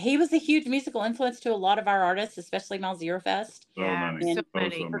he was a huge musical influence to a lot of our artists, especially Malzero Fest. So many.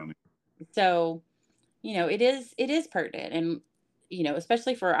 So, it is pertinent, and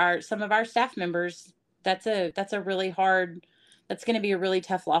especially for some of our staff members, that's going to be a really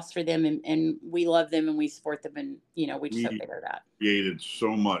tough loss for them, and we love them and we support them, and we just hope they know that. Created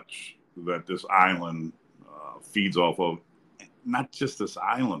so much that this island feeds off of. Not just this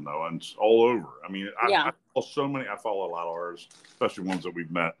island though, and it's all over. I mean, I follow a lot of artists, especially ones that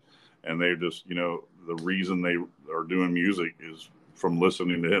we've met, and they're just, the reason they are doing music is from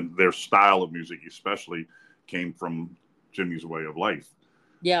listening to him. Their style of music especially came from Jimmy's way of life.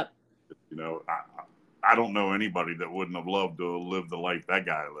 Yep. I don't know anybody that wouldn't have loved to live the life that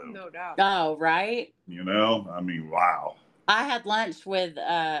guy lived. No doubt. Oh, right. I mean, wow. I had lunch with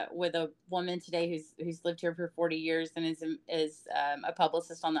a woman today who's lived here for 40 years and is a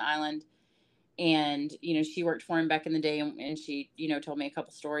publicist on the island, and she worked for him back in the day, and she told me a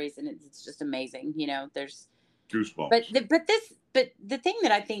couple stories, and it's just amazing. There's goosebumps. But the thing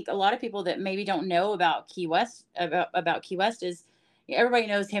that I think a lot of people that maybe don't know about Key West is everybody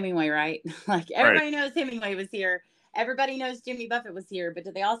knows Hemingway, right? Like everybody knows Hemingway was here. Everybody knows Jimmy Buffett was here, but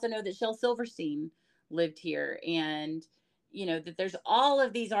do they also know that Shel Silverstein lived here? And that there's all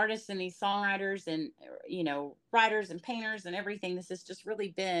of these artists and these songwriters and, writers and painters and everything. This has just really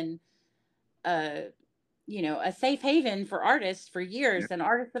been, a safe haven for artists for years, and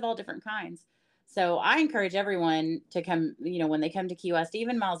artists of all different kinds. So I encourage everyone to come, when they come to Key West,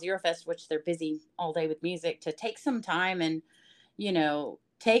 even Malzero Fest, which they're busy all day with music, to take some time and,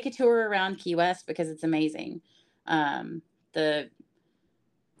 take a tour around Key West, because it's amazing. The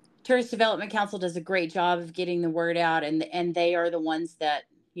Tourist Development Council does a great job of getting the word out, and they are the ones that,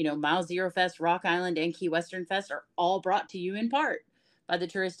 Malzero Fest, Rock Island, and Key Western Fest are all brought to you in part by the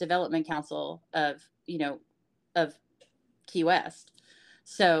Tourist Development Council of Key West.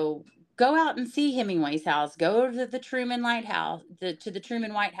 So go out and see Hemingway's house. Go to the Truman Lighthouse, to the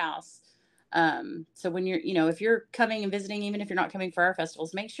Truman White House. So when you're, if you're coming and visiting, even if you're not coming for our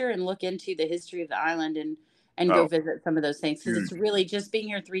festivals, make sure and look into the history of the island and go visit some of those things, because it's really, just being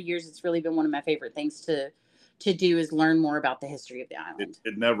here 3 years, it's really been one of my favorite things to do, is learn more about the history of the island.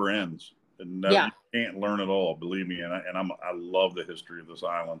 It never ends. You can't learn it all, believe me. And I love the history of this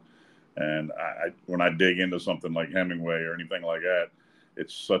island. And when I dig into something like Hemingway or anything like that,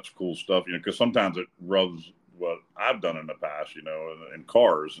 it's such cool stuff, because sometimes it rubs what I've done in the past, in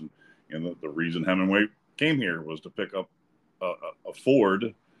cars. And the reason Hemingway came here was to pick up a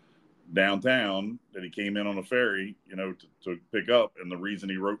Ford downtown that he came in on a ferry, to pick up. And the reason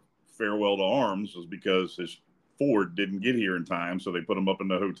he wrote Farewell to Arms was because his Ford didn't get here in time. So they put him up in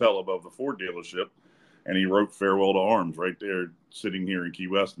the hotel above the Ford dealership, and he wrote Farewell to Arms right there, sitting here in Key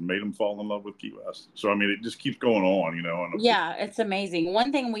West, and made him fall in love with Key West. So, I mean, it just keeps going on, And yeah, it's amazing.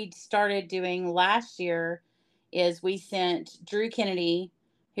 One thing we started doing last year is we sent Drew Kennedy,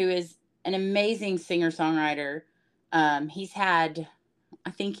 who is an amazing singer-songwriter. He's had, I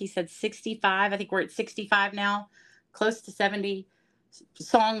think he said 65. I think we're at 65 now, close to 70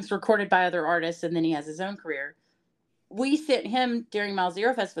 songs recorded by other artists, and then he has his own career. We sent him during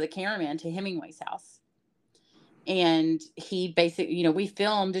Malzero Fest with a cameraman to Hemingway's house. And he basically, we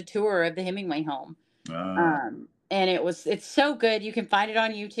filmed a tour of the Hemingway home. And it's so good. You can find it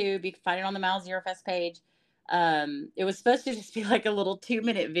on YouTube. You can find it on the Malzero Fest page. It was supposed to just be like a little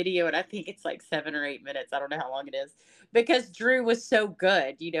 2-minute video, and I think it's like 7 or 8 minutes. I don't know how long it is, because Drew was so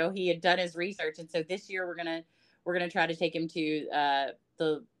good. You know, he had done his research, and so this year we're gonna try to take him to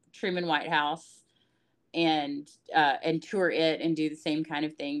the Truman White House and tour it and do the same kind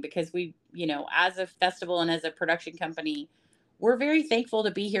of thing, because we, you know, as a festival and as a production company, we're very thankful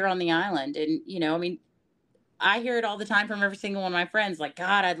to be here on the island. And, you know, I mean, I hear it all the time from every single one of my friends, like,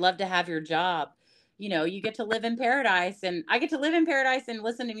 God, I'd love to have your job. You know, you get to live in paradise, and I get to live in paradise and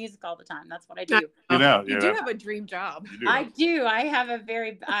listen to music all the time. That's what I do. You know, You do have a dream job. You do. I do. I have a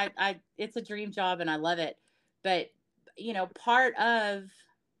very, it's a dream job, and I love it. But, you know, part of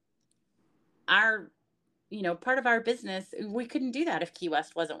our business, we couldn't do that if Key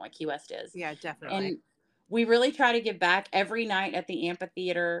West wasn't what Key West is. Yeah, definitely. And we really try to give back every night at the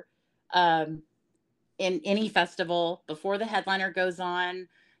amphitheater, in any festival. Before the headliner goes on,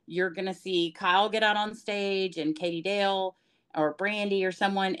 you're going to see Kyle get out on stage, and Katie Dale or Brandy or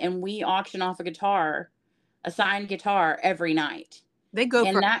someone, and we auction off a signed guitar every night. They go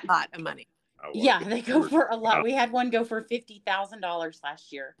for a lot of money. Yeah, they go for a lot. We had one go for $50,000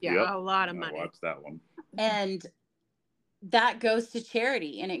 last year. Yeah, yep. A lot of money. I watched that one. And that goes to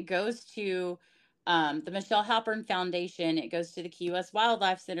charity, and it goes to the Michelle Halpern Foundation. It goes to the Key West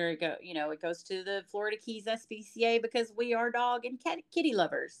Wildlife Center. It goes to the Florida Keys SPCA, because we are dog and kitty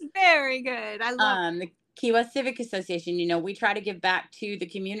lovers. Very good. I love the Key West Civic Association. You know, we try to give back to the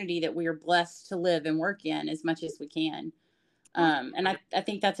community that we are blessed to live and work in as much as we can. And I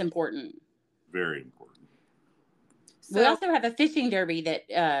think that's important. Very important. So, we also have a fishing derby that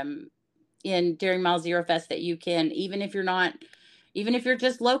during Mile Zero Fest, that you can, even if you're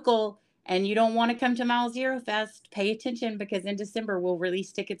just local and you don't want to come to Mile Zero Fest, pay attention, because in December we'll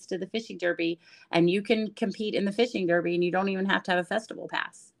release tickets to the fishing derby, and you can compete in the fishing derby, and you don't even have to have a festival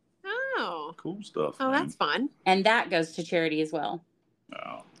pass. Oh, cool stuff. Oh, man. That's fun. And that goes to charity as well.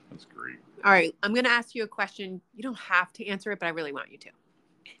 Oh, that's great. All right, I'm going to ask you a question. You don't have to answer it, but I really want you to.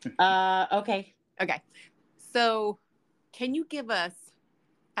 Okay. So can you give us,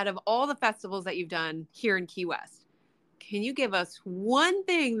 out of all the festivals that you've done here in Key West, can you give us one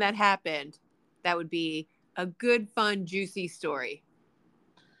thing that happened that would be a good, fun, juicy story?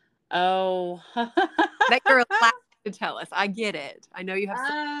 Oh. That you're allowed to tell us. I get it. I know you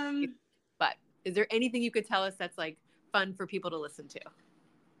have but is there anything you could tell us that's like fun for people to listen to?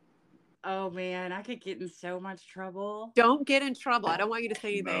 Oh man, I could get in so much trouble. Don't get in trouble. I don't want you to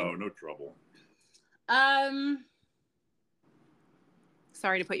say anything. No trouble.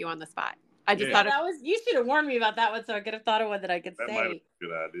 Sorry to put you on the spot. I just thought you should have warned me about that one, so I could have thought of one that I could say. That might have been a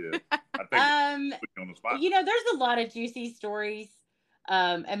good idea. I think put you on the spot. You know, there's a lot of juicy stories,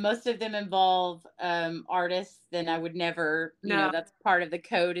 and most of them involve artists. Then I would never, you know, that's part of the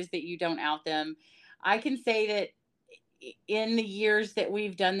code, is that you don't out them. I can say that in the years that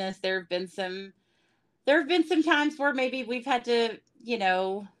we've done this, there have been some times where maybe we've had to, you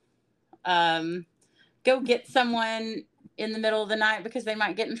know, go get someone in the middle of the night because they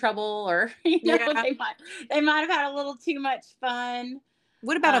might get in trouble, or they might have had a little too much fun.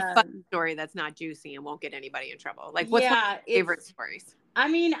 What about a fun story that's not juicy and won't get anybody in trouble? Like, what's one of your favorite stories? I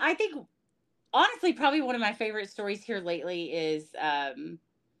mean, I think honestly, probably one of my favorite stories here lately is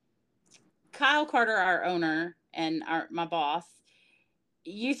Kyle Carter, our owner and my boss,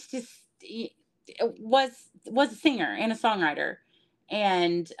 was a singer and a songwriter,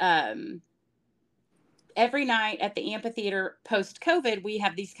 and every night at the amphitheater post-COVID, we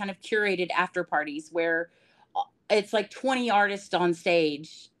have these kind of curated after parties where it's like 20 artists on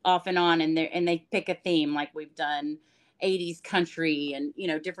stage off and on, and they pick a theme. Like, we've done 80s country and, you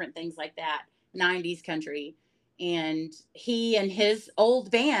know, different things like that, 90s country. And he and his old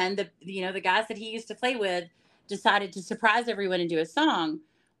band, the guys that he used to play with, decided to surprise everyone and do a song.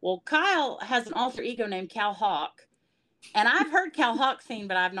 Well, Kyle has an alter ego named Cal Hawk, and I've heard Cal Hawk sing,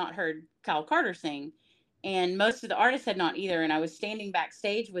 but I've not heard Kyle Carter sing. And most of the artists had not either. And I was standing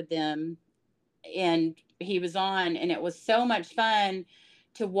backstage with them, and he was on, and it was so much fun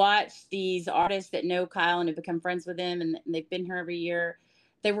to watch these artists that know Kyle and have become friends with him, and they've been here every year.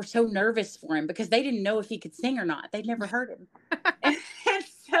 They were so nervous for him because they didn't know if he could sing or not. They'd never heard him. And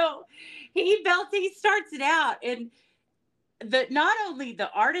so he starts it out, and not only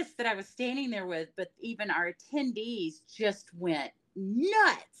the artists that I was standing there with, but even our attendees just went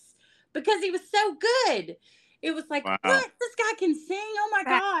nuts because he was so good. It was like, wow. What? This guy can sing? Oh my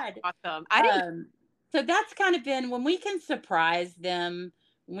God. Awesome. I didn't. So that's kind of been, when we can surprise them,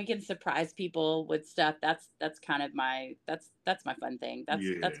 when we can surprise people with stuff, that's kind of that's my fun thing. That's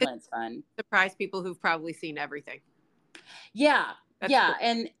when it's fun. Surprise people who've probably seen everything. Yeah. That's cool.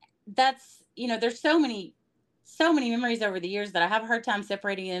 And that's, there's so many so many memories over the years that I have a hard time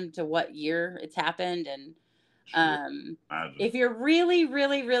separating them to what year it's happened. And if you're really,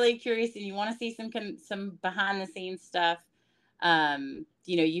 really, really curious and you want to see some behind the scenes stuff,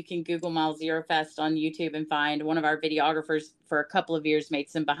 you can Google Mile Zero Fest on YouTube and find one of our videographers for a couple of years made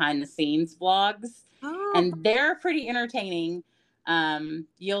some behind the scenes vlogs, and they're pretty entertaining.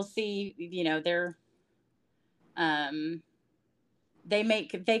 You'll see, they're,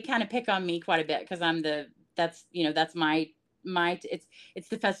 they kind of pick on me quite a bit because that's my it's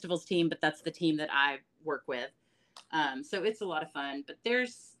the festival's team, but that's the team that I work with. So it's a lot of fun, but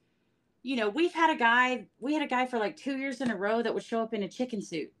there's, we had a guy for like 2 years in a row that would show up in a chicken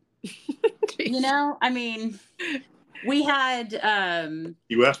suit. I mean, we had,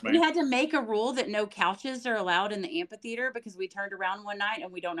 US man. We had to make a rule that no couches are allowed in the amphitheater because we turned around one night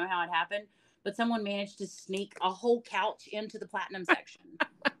and we don't know how it happened, but someone managed to sneak a whole couch into the platinum section.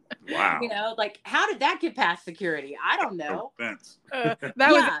 Wow. Like, how did that get past security? I don't know. That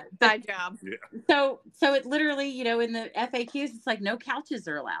was a bad job. Yeah. So it literally, in the FAQs, it's like no couches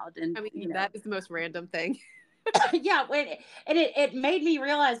are allowed. And I mean, that is the most random thing. Yeah. It made me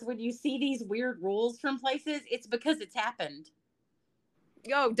realize when you see these weird rules from places, it's because it's happened.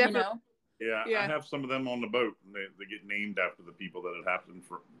 Oh, definitely. Yeah, I have some of them on the boat. And they get named after the people that it happened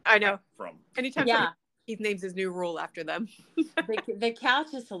from. I know. From. Anytime he names his new rule after them. The couch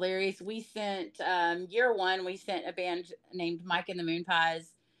is hilarious. We sent, year one, we sent a band named Mike and the Moon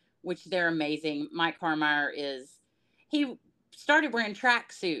Pies, which they're amazing. Mike Harmeyer he started wearing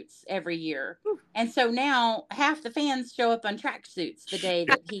track suits every year. And so now half the fans show up on track suits the day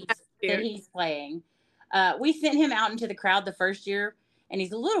that he's playing. We sent him out into the crowd the first year, and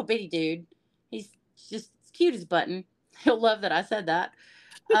he's a little bitty dude. He's just cute as button. He'll love that I said that.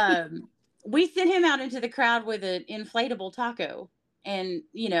 We sent him out into the crowd with an inflatable taco and,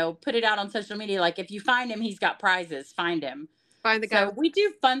 put it out on social media. Like, if you find him, he's got prizes. Find him. Find the guy. So we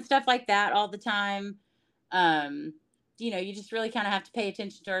do fun stuff like that all the time. You just really kind of have to pay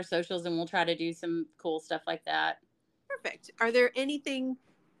attention to our socials, and we'll try to do some cool stuff like that. Perfect. Are there any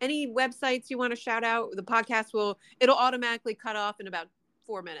websites you want to shout out? The podcast it'll automatically cut off in about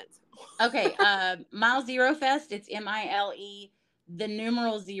 4 minutes. Okay. Mile Zero Fest. It's MILE, the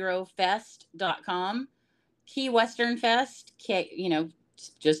numeral 0 fest.com. Key Western Fest,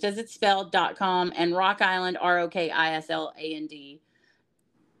 just as it's spelled.com, and Rock Island, ROKISLAND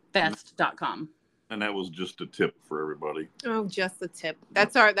fest.com. And that was just a tip for everybody. Oh, just the tip.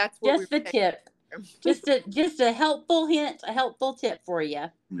 That's what just the tip. just a helpful hint, a helpful tip for you. Yeah.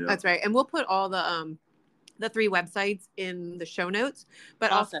 That's right. And we'll put all the 3 websites in the show notes,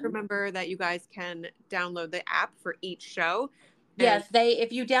 but awesome. Also remember that you guys can download the app for each show. Yes,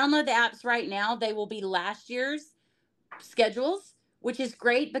 if you download the apps right now, they will be last year's schedules, which is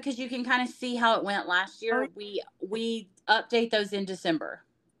great because you can kind of see how it went last year. We update those in December.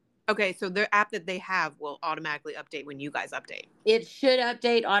 Okay, so the app that they have will automatically update when you guys update. It should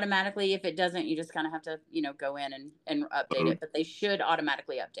update automatically. If it doesn't, you just kind of have to, go in and update it. But they should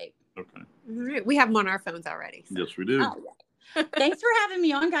automatically update. Okay. All right. We have them on our phones already. So. Yes, we do. Oh, yeah. Thanks for having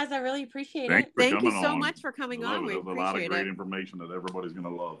me on, guys. I really appreciate it. Thank you so much for coming on. We appreciate it. A lot of great information that everybody's going to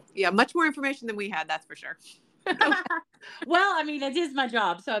love. Yeah, much more information than we had, that's for sure. Well, I mean, it is my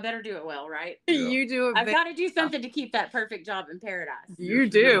job, so I better do it well, right? Yeah. You do. I've got to do something to keep that perfect job in paradise. You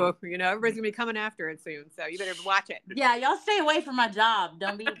do. Everybody's gonna be coming after it soon, so you better watch it. Yeah, y'all stay away from my job.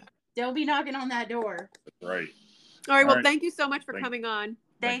 Don't be knocking on that door. Right. All right. Well, thank you so much for coming on.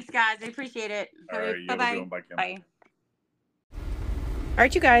 Thanks, guys. I appreciate it. All right. Bye-bye. Bye. All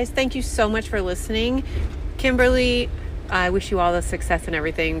right, you guys. Thank you so much for listening. Kimberly, I wish you all the success and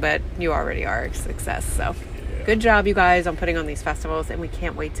everything, but you already are a success. So good job, you guys, on putting on these festivals, and we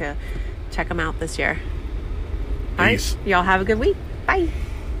can't wait to check them out this year. All right. Y'all have a good week. Bye.